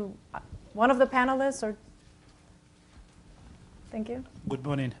questions to one of the panelists. Or thank you. Good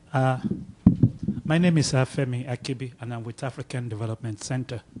morning. My name is Femi Akibi, and I'm with African Development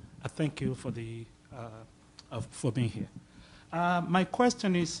Center. Thank you for for being here. My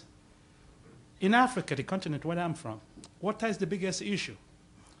question is, in Africa, the continent where I'm from, water is the biggest issue.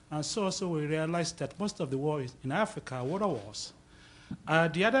 And so we realized that most of the wars in Africa are water wars.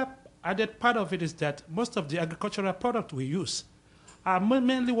 The other added part of it is that most of the agricultural products we use are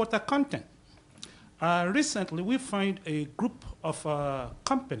mainly water content. Recently, we find a group of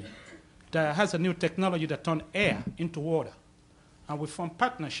company that has a new technology that turns air into water. And we formed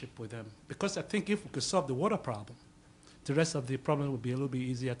partnership with them because I think if we could solve the water problem, the rest of the problem would be a little bit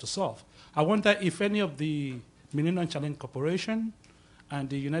easier to solve. I wonder if any of the Millennium Challenge Corporation and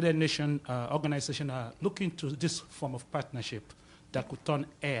the United Nations organization are looking to this form of partnership that could turn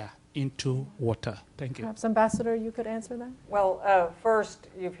air into water. Thank you. Perhaps Ambassador, you could answer that? Well, first,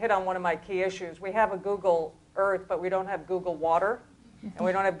 you've hit on one of my key issues. We have a Google Earth, but we don't have Google Water, and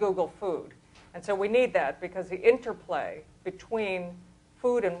we don't have Google Food. And so we need that because the interplay between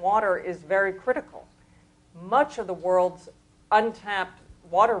food and water is very critical. Much of the world's untapped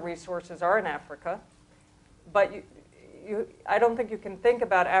water resources are in Africa, but I don't think you can think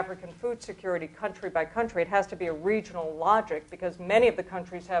about African food security country by country. It has to be a regional logic because many of the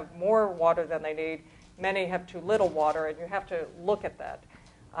countries have more water than they need. Many have too little water, and you have to look at that.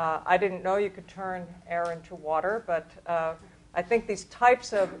 I didn't know you could turn air into water, but I think these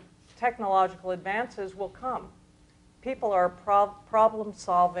types of technological advances will come. People are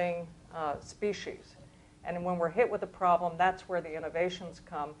problem-solving species. And when we're hit with a problem, that's where the innovations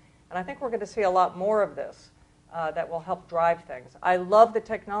come. And I think we're going to see a lot more of this that will help drive things. I love the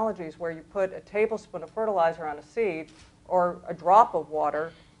technologies where you put a tablespoon of fertilizer on a seed or a drop of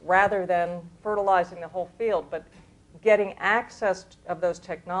water rather than fertilizing the whole field. But getting access of those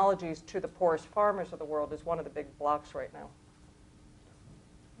technologies to the poorest farmers of the world is one of the big blocks right now.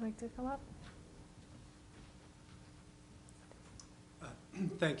 Like to come up?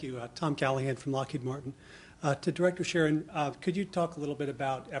 Thank you. Tom Callahan from Lockheed Martin. To Director Sheeran, could you talk a little bit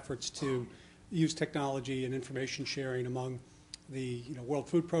about efforts to use technology and information sharing among the World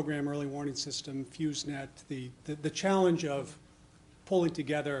Food Program, Early Warning System, FuseNet, the challenge of pulling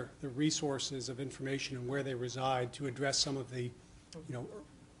together the resources of information and where they reside to address some of the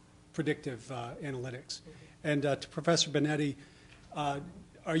predictive analytics. And to Professor Benetti,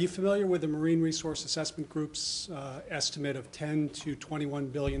 are you familiar with the Marine Resource Assessment Group's estimate of $10 to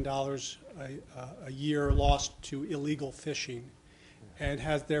 $21 billion a year lost to illegal fishing? And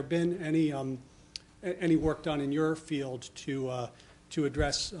has there been any work done in your field to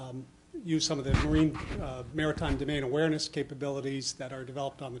address, use some of the maritime domain awareness capabilities that are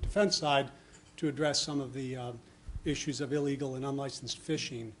developed on the defense side to address some of the issues of illegal and unlicensed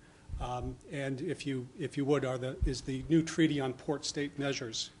fishing? And if you would, is the new treaty on port state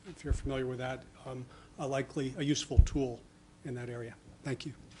measures, if you're familiar with that, a useful tool in that area? Thank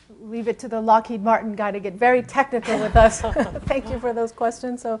you. Leave it to the Lockheed Martin guy to get very technical with us. Thank you for those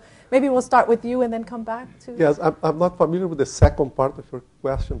questions. So maybe we'll start with you and then come back to... Yes, I'm not familiar with the second part of your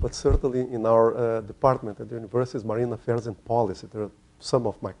question, but certainly in our department at the University is Marine Affairs and Policy. There are some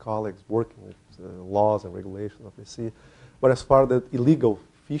of my colleagues working with laws and regulations of the sea. But as far as the illegal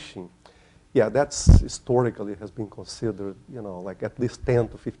fishing, yeah, that's historically has been considered, like at least 10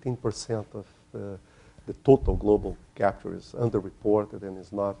 to 15% of the total global capture is underreported and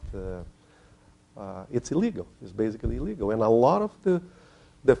is not, it's illegal. It's basically illegal. And a lot of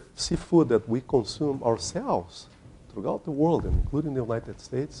the seafood that we consume ourselves throughout the world, and including the United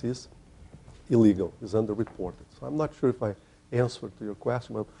States, is illegal, is underreported. So I'm not sure if I answered to your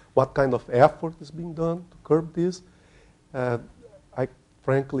question, but what kind of effort is being done to curb this? I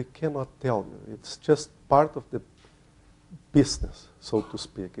frankly cannot tell you. It's just part of the business, so to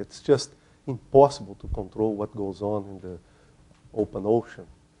speak. It's just impossible to control what goes on in the open ocean,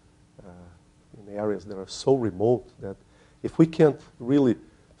 in areas that are so remote that if we can't really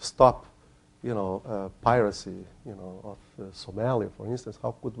stop, piracy, of Somalia, for instance,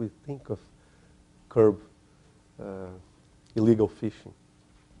 how could we think of curb illegal fishing?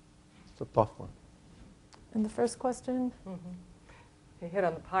 It's a tough one. And the first question? Mm-hmm. He hit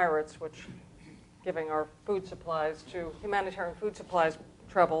on the pirates, which giving our food supplies to humanitarian food supplies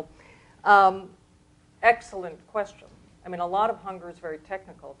trouble. Excellent question. I mean, a lot of hunger is very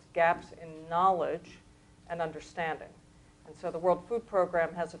technical. It's gaps in knowledge and understanding. And so the World Food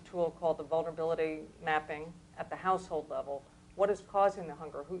Program has a tool called the vulnerability mapping at the household level, What is causing the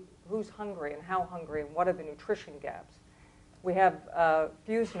hunger? Who's hungry and how hungry, and what are the nutrition gaps? We have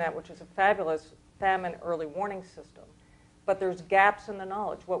FuseNet, which is a fabulous famine early warning system. But there's gaps in the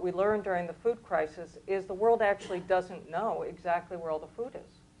knowledge. What we learned during the food crisis is the world actually doesn't know exactly where all the food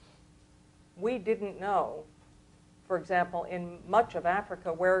is. We didn't know, for example, in much of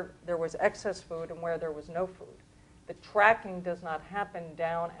Africa where there was excess food and where there was no food. The tracking does not happen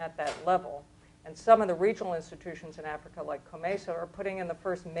down at that level. And some of the regional institutions in Africa, like COMESA, are putting in the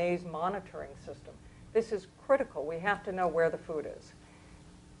first maize monitoring system. This is critical. We have to know where the food is.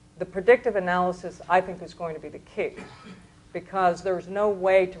 The predictive analysis, I think, is going to be the key, because there's no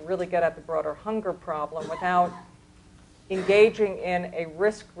way to really get at the broader hunger problem without engaging in a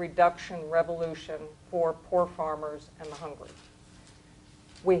risk reduction revolution for poor farmers and the hungry.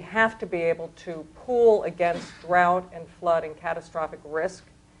 We have to be able to pool against drought and flood and catastrophic risk,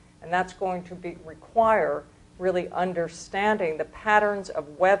 and that's going to require really understanding the patterns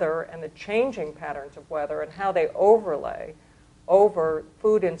of weather and the changing patterns of weather and how they overlay over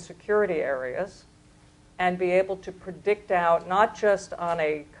food insecurity areas, and be able to predict out, not just on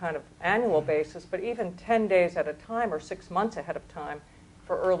a kind of annual basis, but even 10 days at a time or 6 months ahead of time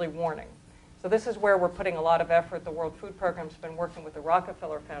for early warning. So this is where we're putting a lot of effort. The World Food Program's been working with the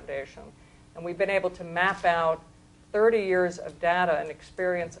Rockefeller Foundation, and we've been able to map out 30 years of data and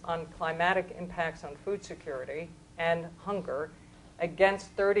experience on climatic impacts on food security and hunger against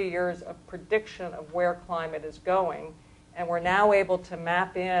 30 years of prediction of where climate is going. And we're now able to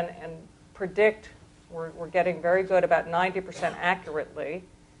map in and predict. We're getting very good, about 90% accurately,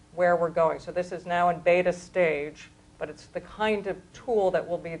 where we're going. So this is now in beta stage, but it's the kind of tool that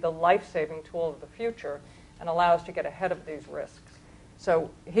will be the life-saving tool of the future and allow us to get ahead of these risks. So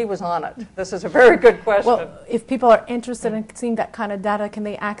he was on it. This is a very good question. Well, if people are interested in seeing that kind of data, can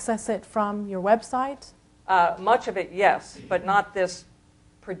they access it from your website? Much of it, yes, but not this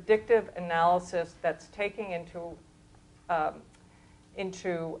predictive analysis that's taking into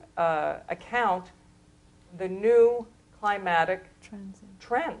account the new climatic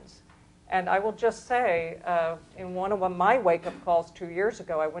trends. And I will just say, in one of my wake-up calls 2 years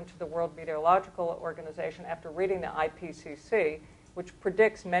ago, I went to the World Meteorological Organization after reading the IPCC, which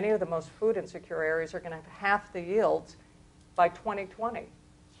predicts many of the most food insecure areas are going to have half the yields by 2020.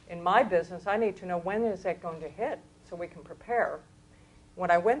 In my business, I need to know when is that going to hit so we can prepare. When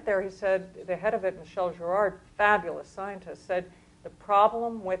I went there, he said, the head of it, Michel Girard, fabulous scientist, said, the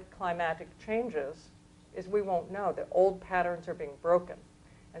problem with climatic changes is we won't know. The old patterns are being broken.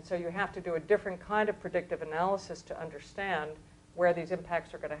 And so you have to do a different kind of predictive analysis to understand where these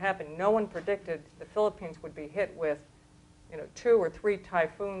impacts are going to happen. No one predicted the Philippines would be hit with 2 or 3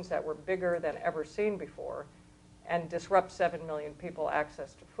 typhoons that were bigger than ever seen before and disrupt 7 million people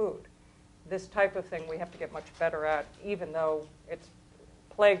access to food. This type of thing we have to get much better at, even though it's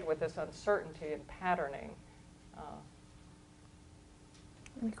plagued with this uncertainty and patterning.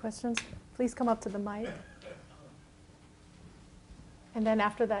 Any questions? Please come up to the mic. And then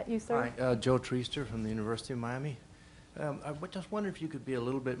after that, you, sir. Hi, Joe Treaster from the University of Miami. I just wonder if you could be a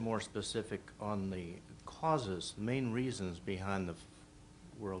little bit more specific on the causes, the main reasons behind the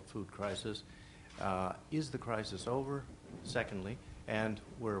world food crisis. Is the crisis over, secondly, and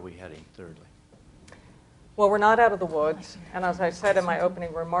where are we heading, thirdly? Well, we're not out of the woods. And as I said in my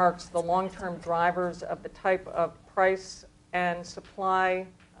opening remarks, the long-term drivers of the type of price and supply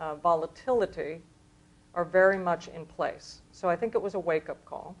volatility are very much in place. So I think it was a wake-up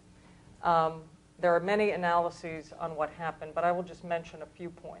call. There are many analyses on what happened, but I will just mention a few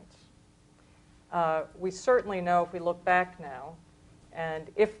points. We certainly know, if we look back now, and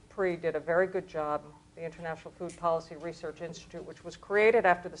IFPRI did a very good job, the International Food Policy Research Institute, which was created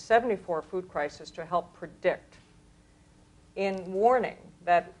after the '74 food crisis to help predict, in warning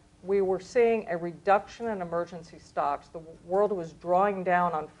that we were seeing a reduction in emergency stocks. The world was drawing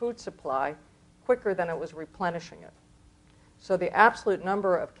down on food supply quicker than it was replenishing it. So the absolute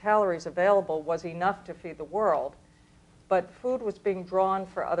number of calories available was enough to feed the world, but food was being drawn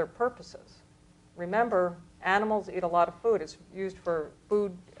for other purposes. Remember, animals eat a lot of food. It's used for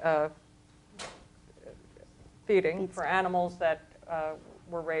food feeding for animals that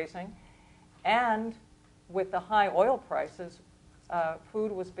we're raising. And with the high oil prices,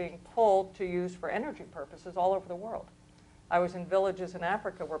 food was being pulled to use for energy purposes all over the world. I was in villages in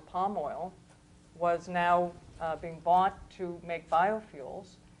Africa where palm oil was now being bought to make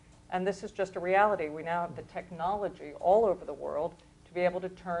biofuels. And this is just a reality. We now have the technology all over the world to be able to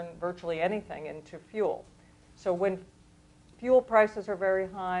turn virtually anything into fuel. So when fuel prices are very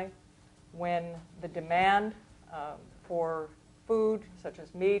high, when the demand for food, such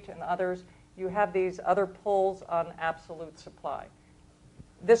as meat and others, you have these other pulls on absolute supply.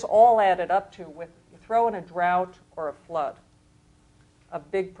 This all added up to, with you throw in a drought or a flood of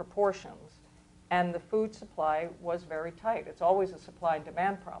big proportions, and the food supply was very tight. It's always a supply and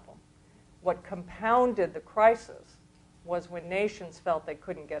demand problem. What compounded the crisis was when nations felt they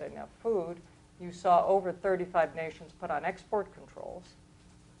couldn't get enough food, you saw over 35 nations put on export controls,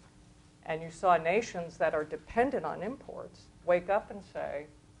 and you saw nations that are dependent on imports wake up and say,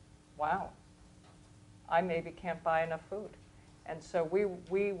 wow, I maybe can't buy enough food. And so we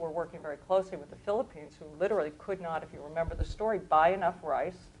were working very closely with the Philippines, who literally could not, if you remember the story, buy enough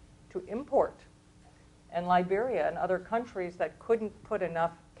rice to import. And Liberia and other countries that couldn't put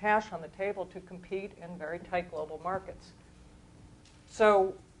enough cash on the table to compete in very tight global markets.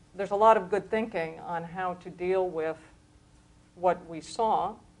 So there's a lot of good thinking on how to deal with what we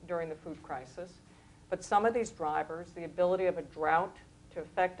saw during the food crisis. But some of these drivers, the ability of a drought to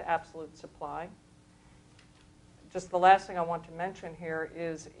affect absolute supply. Just the last thing I want to mention here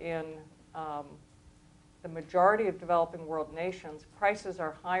is in the majority of developing world nations, prices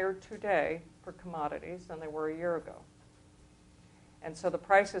are higher today for commodities than they were a year ago. And so the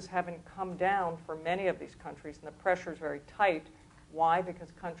prices haven't come down for many of these countries, and the pressure is very tight. Why?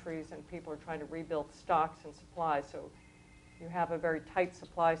 Because countries and people are trying to rebuild stocks and supplies. So you have a very tight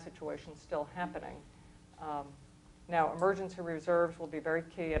supply situation still happening. Now, emergency reserves will be very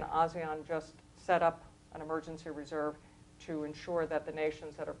key, and ASEAN just set up an emergency reserve to ensure that the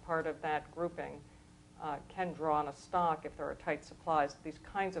nations that are part of that grouping can draw on a stock if there are tight supplies. These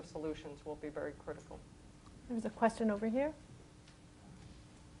kinds of solutions will be very critical. There's a question over here.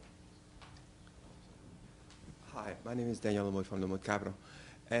 Hi, my name is Daniel Lemoy from Lemoy Capital.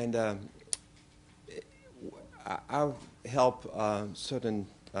 And I've helped certain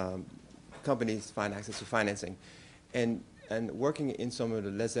companies find access to financing. And working in some of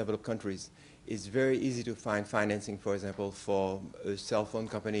the less developed countries, it's very easy to find financing, for example, for a cell phone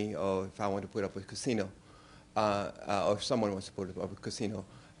company, or if I want to put up a casino, or if someone wants to put up a casino.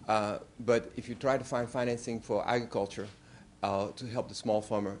 But if you try to find financing for agriculture to help the small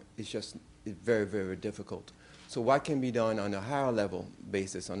farmer, it's very, very difficult. So what can be done on a higher level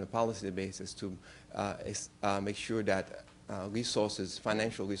basis, on a policy basis, to make sure that resources,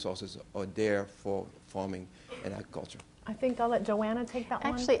 financial resources, are there for farming and agriculture? I think I'll let Johanna take that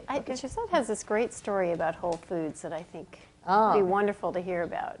one. Actually, Josette has this great story about Whole Foods that I think would be wonderful to hear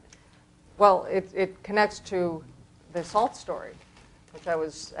about. Well, it connects to the salt story, which I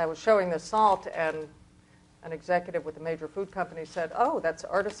was showing the salt, and an executive with a major food company said, "Oh, that's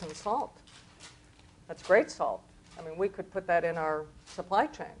artisan salt. That's great salt. I mean, we could put that in our supply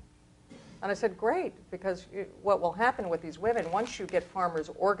chain." And I said, "Great, because what will happen with these women, once you get farmers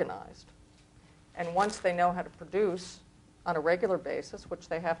organized, and once they know how to produce on a regular basis, which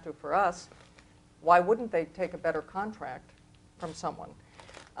they have to for us, why wouldn't they take a better contract from someone?"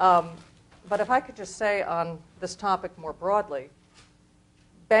 But if I could just say on this topic more broadly,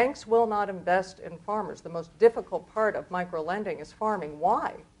 banks will not invest in farmers. The most difficult part of microlending is farming.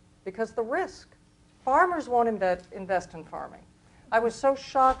 Why? Because the risk. Farmers won't invest in farming. I was so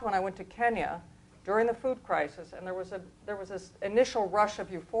shocked when I went to Kenya during the food crisis, and there was this initial rush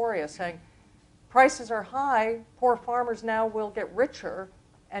of euphoria saying, prices are high, poor farmers now will get richer,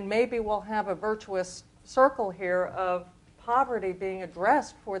 and maybe we'll have a virtuous circle here of poverty being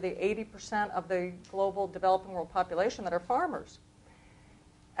addressed for the 80% of the global developing world population that are farmers.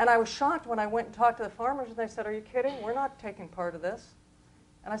 And I was shocked when I went and talked to the farmers, and they said, "Are you kidding? We're not taking part of this."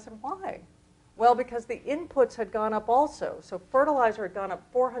 And I said, "Why?" Well, because the inputs had gone up also. So fertilizer had gone up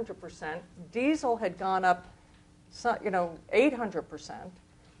 400%, diesel had gone up 800%.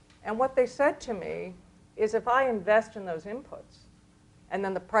 And what they said to me is, if I invest in those inputs and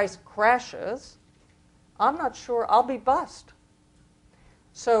then the price crashes, I'm not sure, I'll be bust.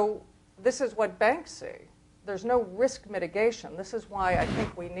 So this is what banks see. There's no risk mitigation. This is why I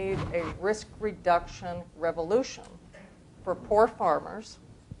think we need a risk reduction revolution for poor farmers,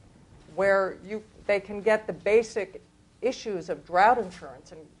 where they can get the basic issues of drought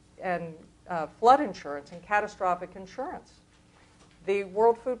insurance and flood insurance and catastrophic insurance. The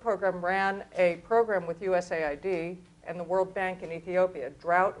World Food Program ran a program with USAID and the World Bank in Ethiopia, a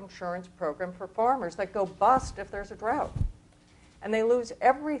drought insurance program for farmers that go bust if there's a drought. And they lose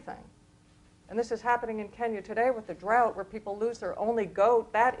everything. And this is happening in Kenya today with the drought, where people lose their only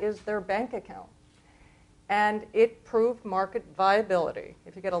goat. That is their bank account. And it proved market viability.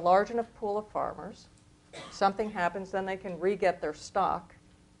 If you get a large enough pool of farmers, something happens, then they can re-get their stock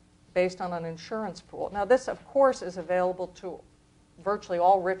based on an insurance pool. Now, this, of course, is available to virtually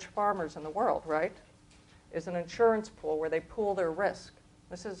all rich farmers in the world, right? Is an insurance pool where they pool their risk.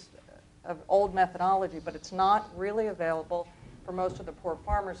 This is of old methodology, but it's not really available for most of the poor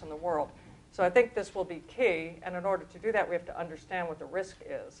farmers in the world. So I think this will be key, and in order to do that, we have to understand what the risk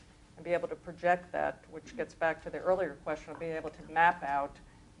is and be able to project that, which gets back to the earlier question of being able to map out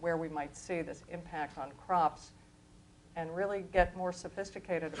where we might see this impact on crops and really get more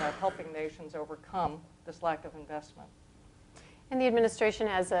sophisticated about helping nations overcome this lack of investment. And the administration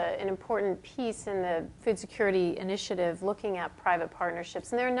has an important piece in the food security initiative looking at private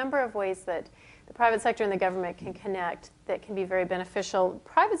partnerships. And there are a number of ways that the private sector and the government can connect that can be very beneficial.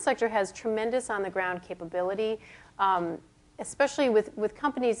 Private sector has tremendous on-the-ground capability, especially with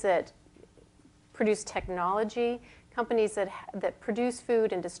companies that produce technology, companies that produce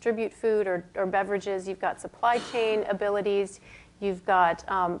food and distribute food or beverages. You've got supply chain abilities. You've got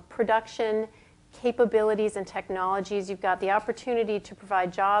production capabilities and technologies. You've got the opportunity to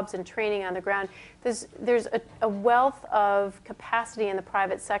provide jobs and training on the ground. There's a wealth of capacity in the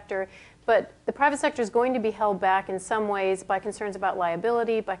private sector, but the private sector is going to be held back in some ways by concerns about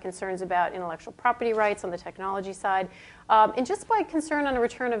liability, by concerns about intellectual property rights on the technology side, and just by concern on a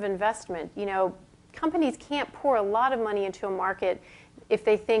return of investment. You know, companies can't pour a lot of money into a market if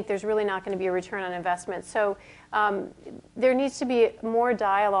they think there's really not going to be a return on investment. So there needs to be more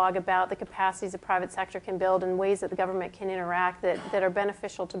dialogue about the capacities the private sector can build and ways that the government can interact that are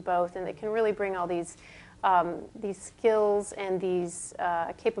beneficial to both and that can really bring all these skills and these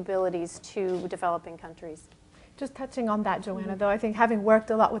capabilities to developing countries. Just touching on that, Johanna, though, I think having worked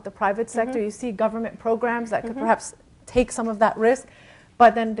a lot with the private sector, you see government programs that could perhaps take some of that risk,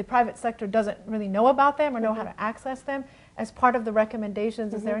 but then the private sector doesn't really know about them or know how to access them. As part of the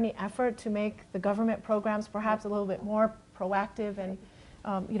recommendations, is there any effort to make the government programs perhaps a little bit more proactive and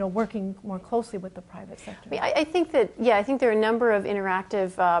working more closely with the private sector? I think that, I think there are a number of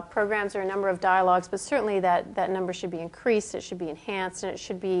interactive programs or a number of dialogues, but certainly that number should be increased, it should be enhanced, and it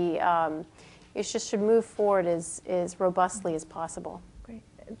should be, it just should move forward as robustly as possible. Great.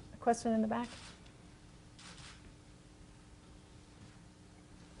 A question in the back?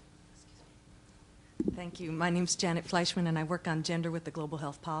 Thank you. My name's Janet Fleischman, and I work on gender with the Global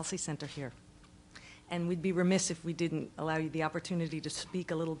Health Policy Center here. And we'd be remiss if we didn't allow you the opportunity to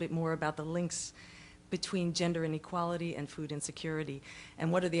speak a little bit more about the links between gender inequality and food insecurity,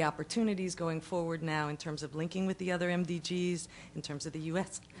 and what are the opportunities going forward now in terms of linking with the other MDGs, in terms of the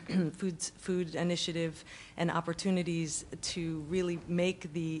U.S. food initiative, and opportunities to really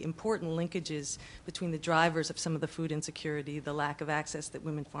make the important linkages between the drivers of some of the food insecurity, the lack of access that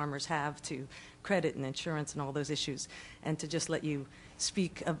women farmers have to credit and insurance and all those issues, and to just let you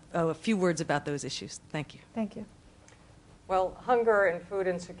speak a few words about those issues. Thank you. Thank you. Well, hunger and food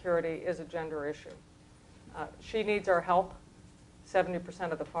insecurity is a gender issue. She needs our help.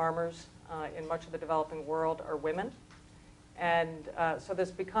 70% of the farmers in much of the developing world are women. And so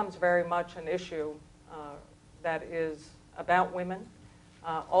this becomes very much an issue that is about women.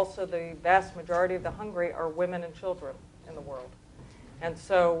 Also, the vast majority of the hungry are women and children in the world. And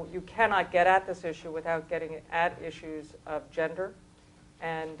so you cannot get at this issue without getting at issues of gender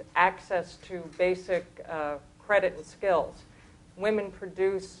and access to basic credit and skills. Women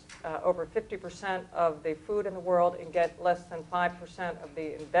produce over 50% of the food in the world and get less than 5% of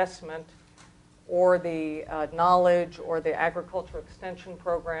the investment or the knowledge or the agriculture extension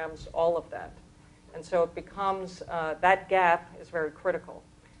programs, all of that. And so it becomes, that gap is very critical.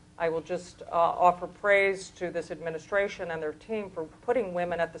 I will just offer praise to this administration and their team for putting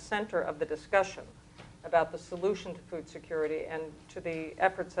women at the center of the discussion about the solution to food security and to the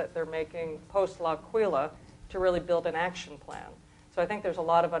efforts that they're making post-L'Aquila to really build an action plan. So I think there's a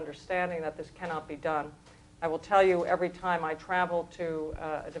lot of understanding that this cannot be done. I will tell you, every time I travel to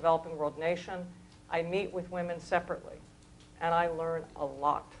a developing world nation, I meet with women separately, and I learn a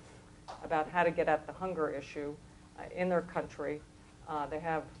lot about how to get at the hunger issue in their country. They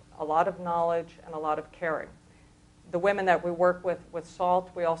have a lot of knowledge and a lot of caring. The women that we work with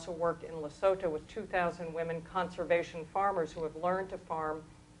SALT, we also work in Lesotho with 2,000 women conservation farmers who have learned to farm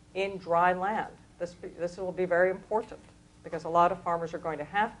in dry land. This will be very important, because a lot of farmers are going to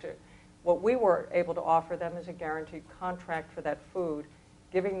have to. What we were able to offer them is a guaranteed contract for that food,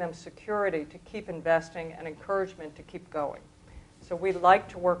 giving them security to keep investing and encouragement to keep going. So we'd like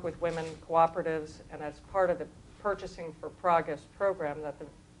to work with women cooperatives, and as part of the Purchasing for Progress program that the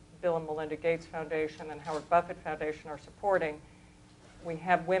Bill and Melinda Gates Foundation and Howard Buffett Foundation are supporting, we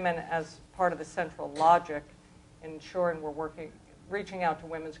have women as part of the central logic in ensuring we're reaching out to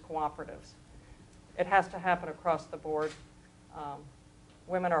women's cooperatives. It has to happen across the board.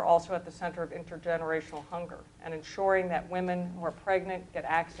 Women are also at the center of intergenerational hunger, and ensuring that women who are pregnant get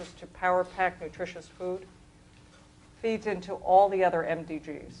access to power-packed, nutritious food feeds into all the other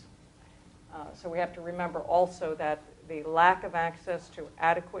MDGs. So we have to remember also that the lack of access to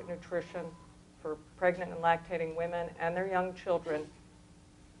adequate nutrition for pregnant and lactating women and their young children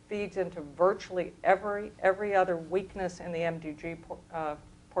feeds into virtually every other weakness in the MDG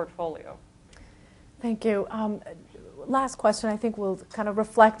portfolio. Thank you. Last question, I think we'll kind of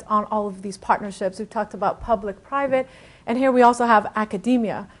reflect on all of these partnerships. We've talked about public-private, and here we also have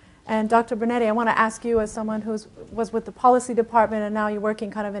academia. And Dr. Benetti, I want to ask you, as someone who was with the policy department and now you're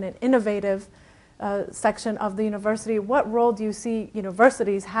working kind of in an innovative section of the university, what role do you see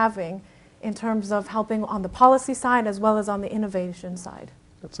universities having in terms of helping on the policy side as well as on the innovation side?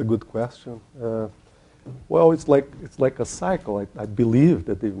 That's a good question. Well, it's like a cycle. I believe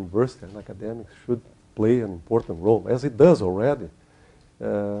that the university and academics should play an important role, as it does already,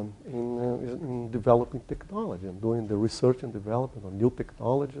 in developing technology and doing the research and development of new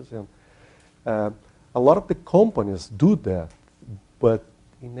technologies. And a lot of the companies do that, but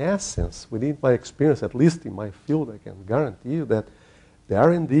in essence, within my experience, at least in my field, I can guarantee you that the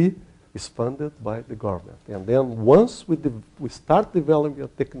R&D is funded by the government. And then once we start developing a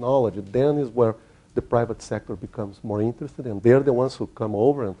technology, then is where the private sector becomes more interested, and they're the ones who come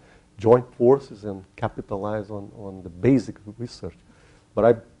over and join forces and capitalize on the basic research. But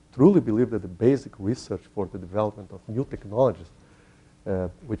I truly believe that the basic research for the development of new technologies,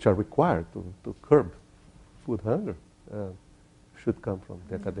 which are required to curb food hunger, should come from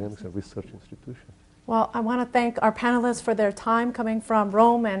the academics and research institutions. Well, I want to thank our panelists for their time coming from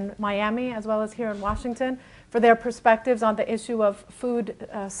Rome and Miami, as well as here in Washington, for their perspectives on the issue of food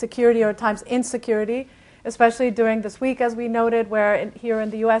security, or at times insecurity, especially during this week, as we noted, where here in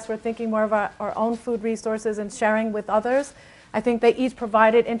the U.S. we're thinking more of our own food resources and sharing with others. I think they each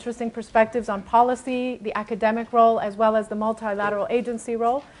provided interesting perspectives on policy, the academic role, as well as the multilateral agency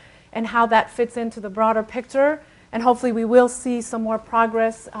role, and how that fits into the broader picture. And hopefully we will see some more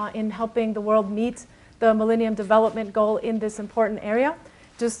progress in helping the world meet the Millennium Development Goal in this important area.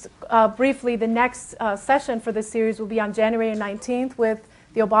 Just briefly, the next session for this series will be on January 19th with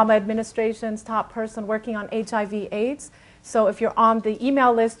the Obama administration's top person working on HIV/AIDS. So if you're on the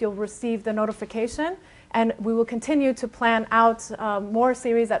email list, you'll receive the notification. And we will continue to plan out more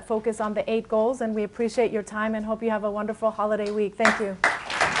series that focus on the 8 goals. And we appreciate your time and hope you have a wonderful holiday week. Thank you.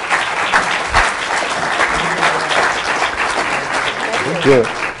 Thank you.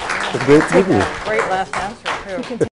 It's a great meeting you. Great last answer, too.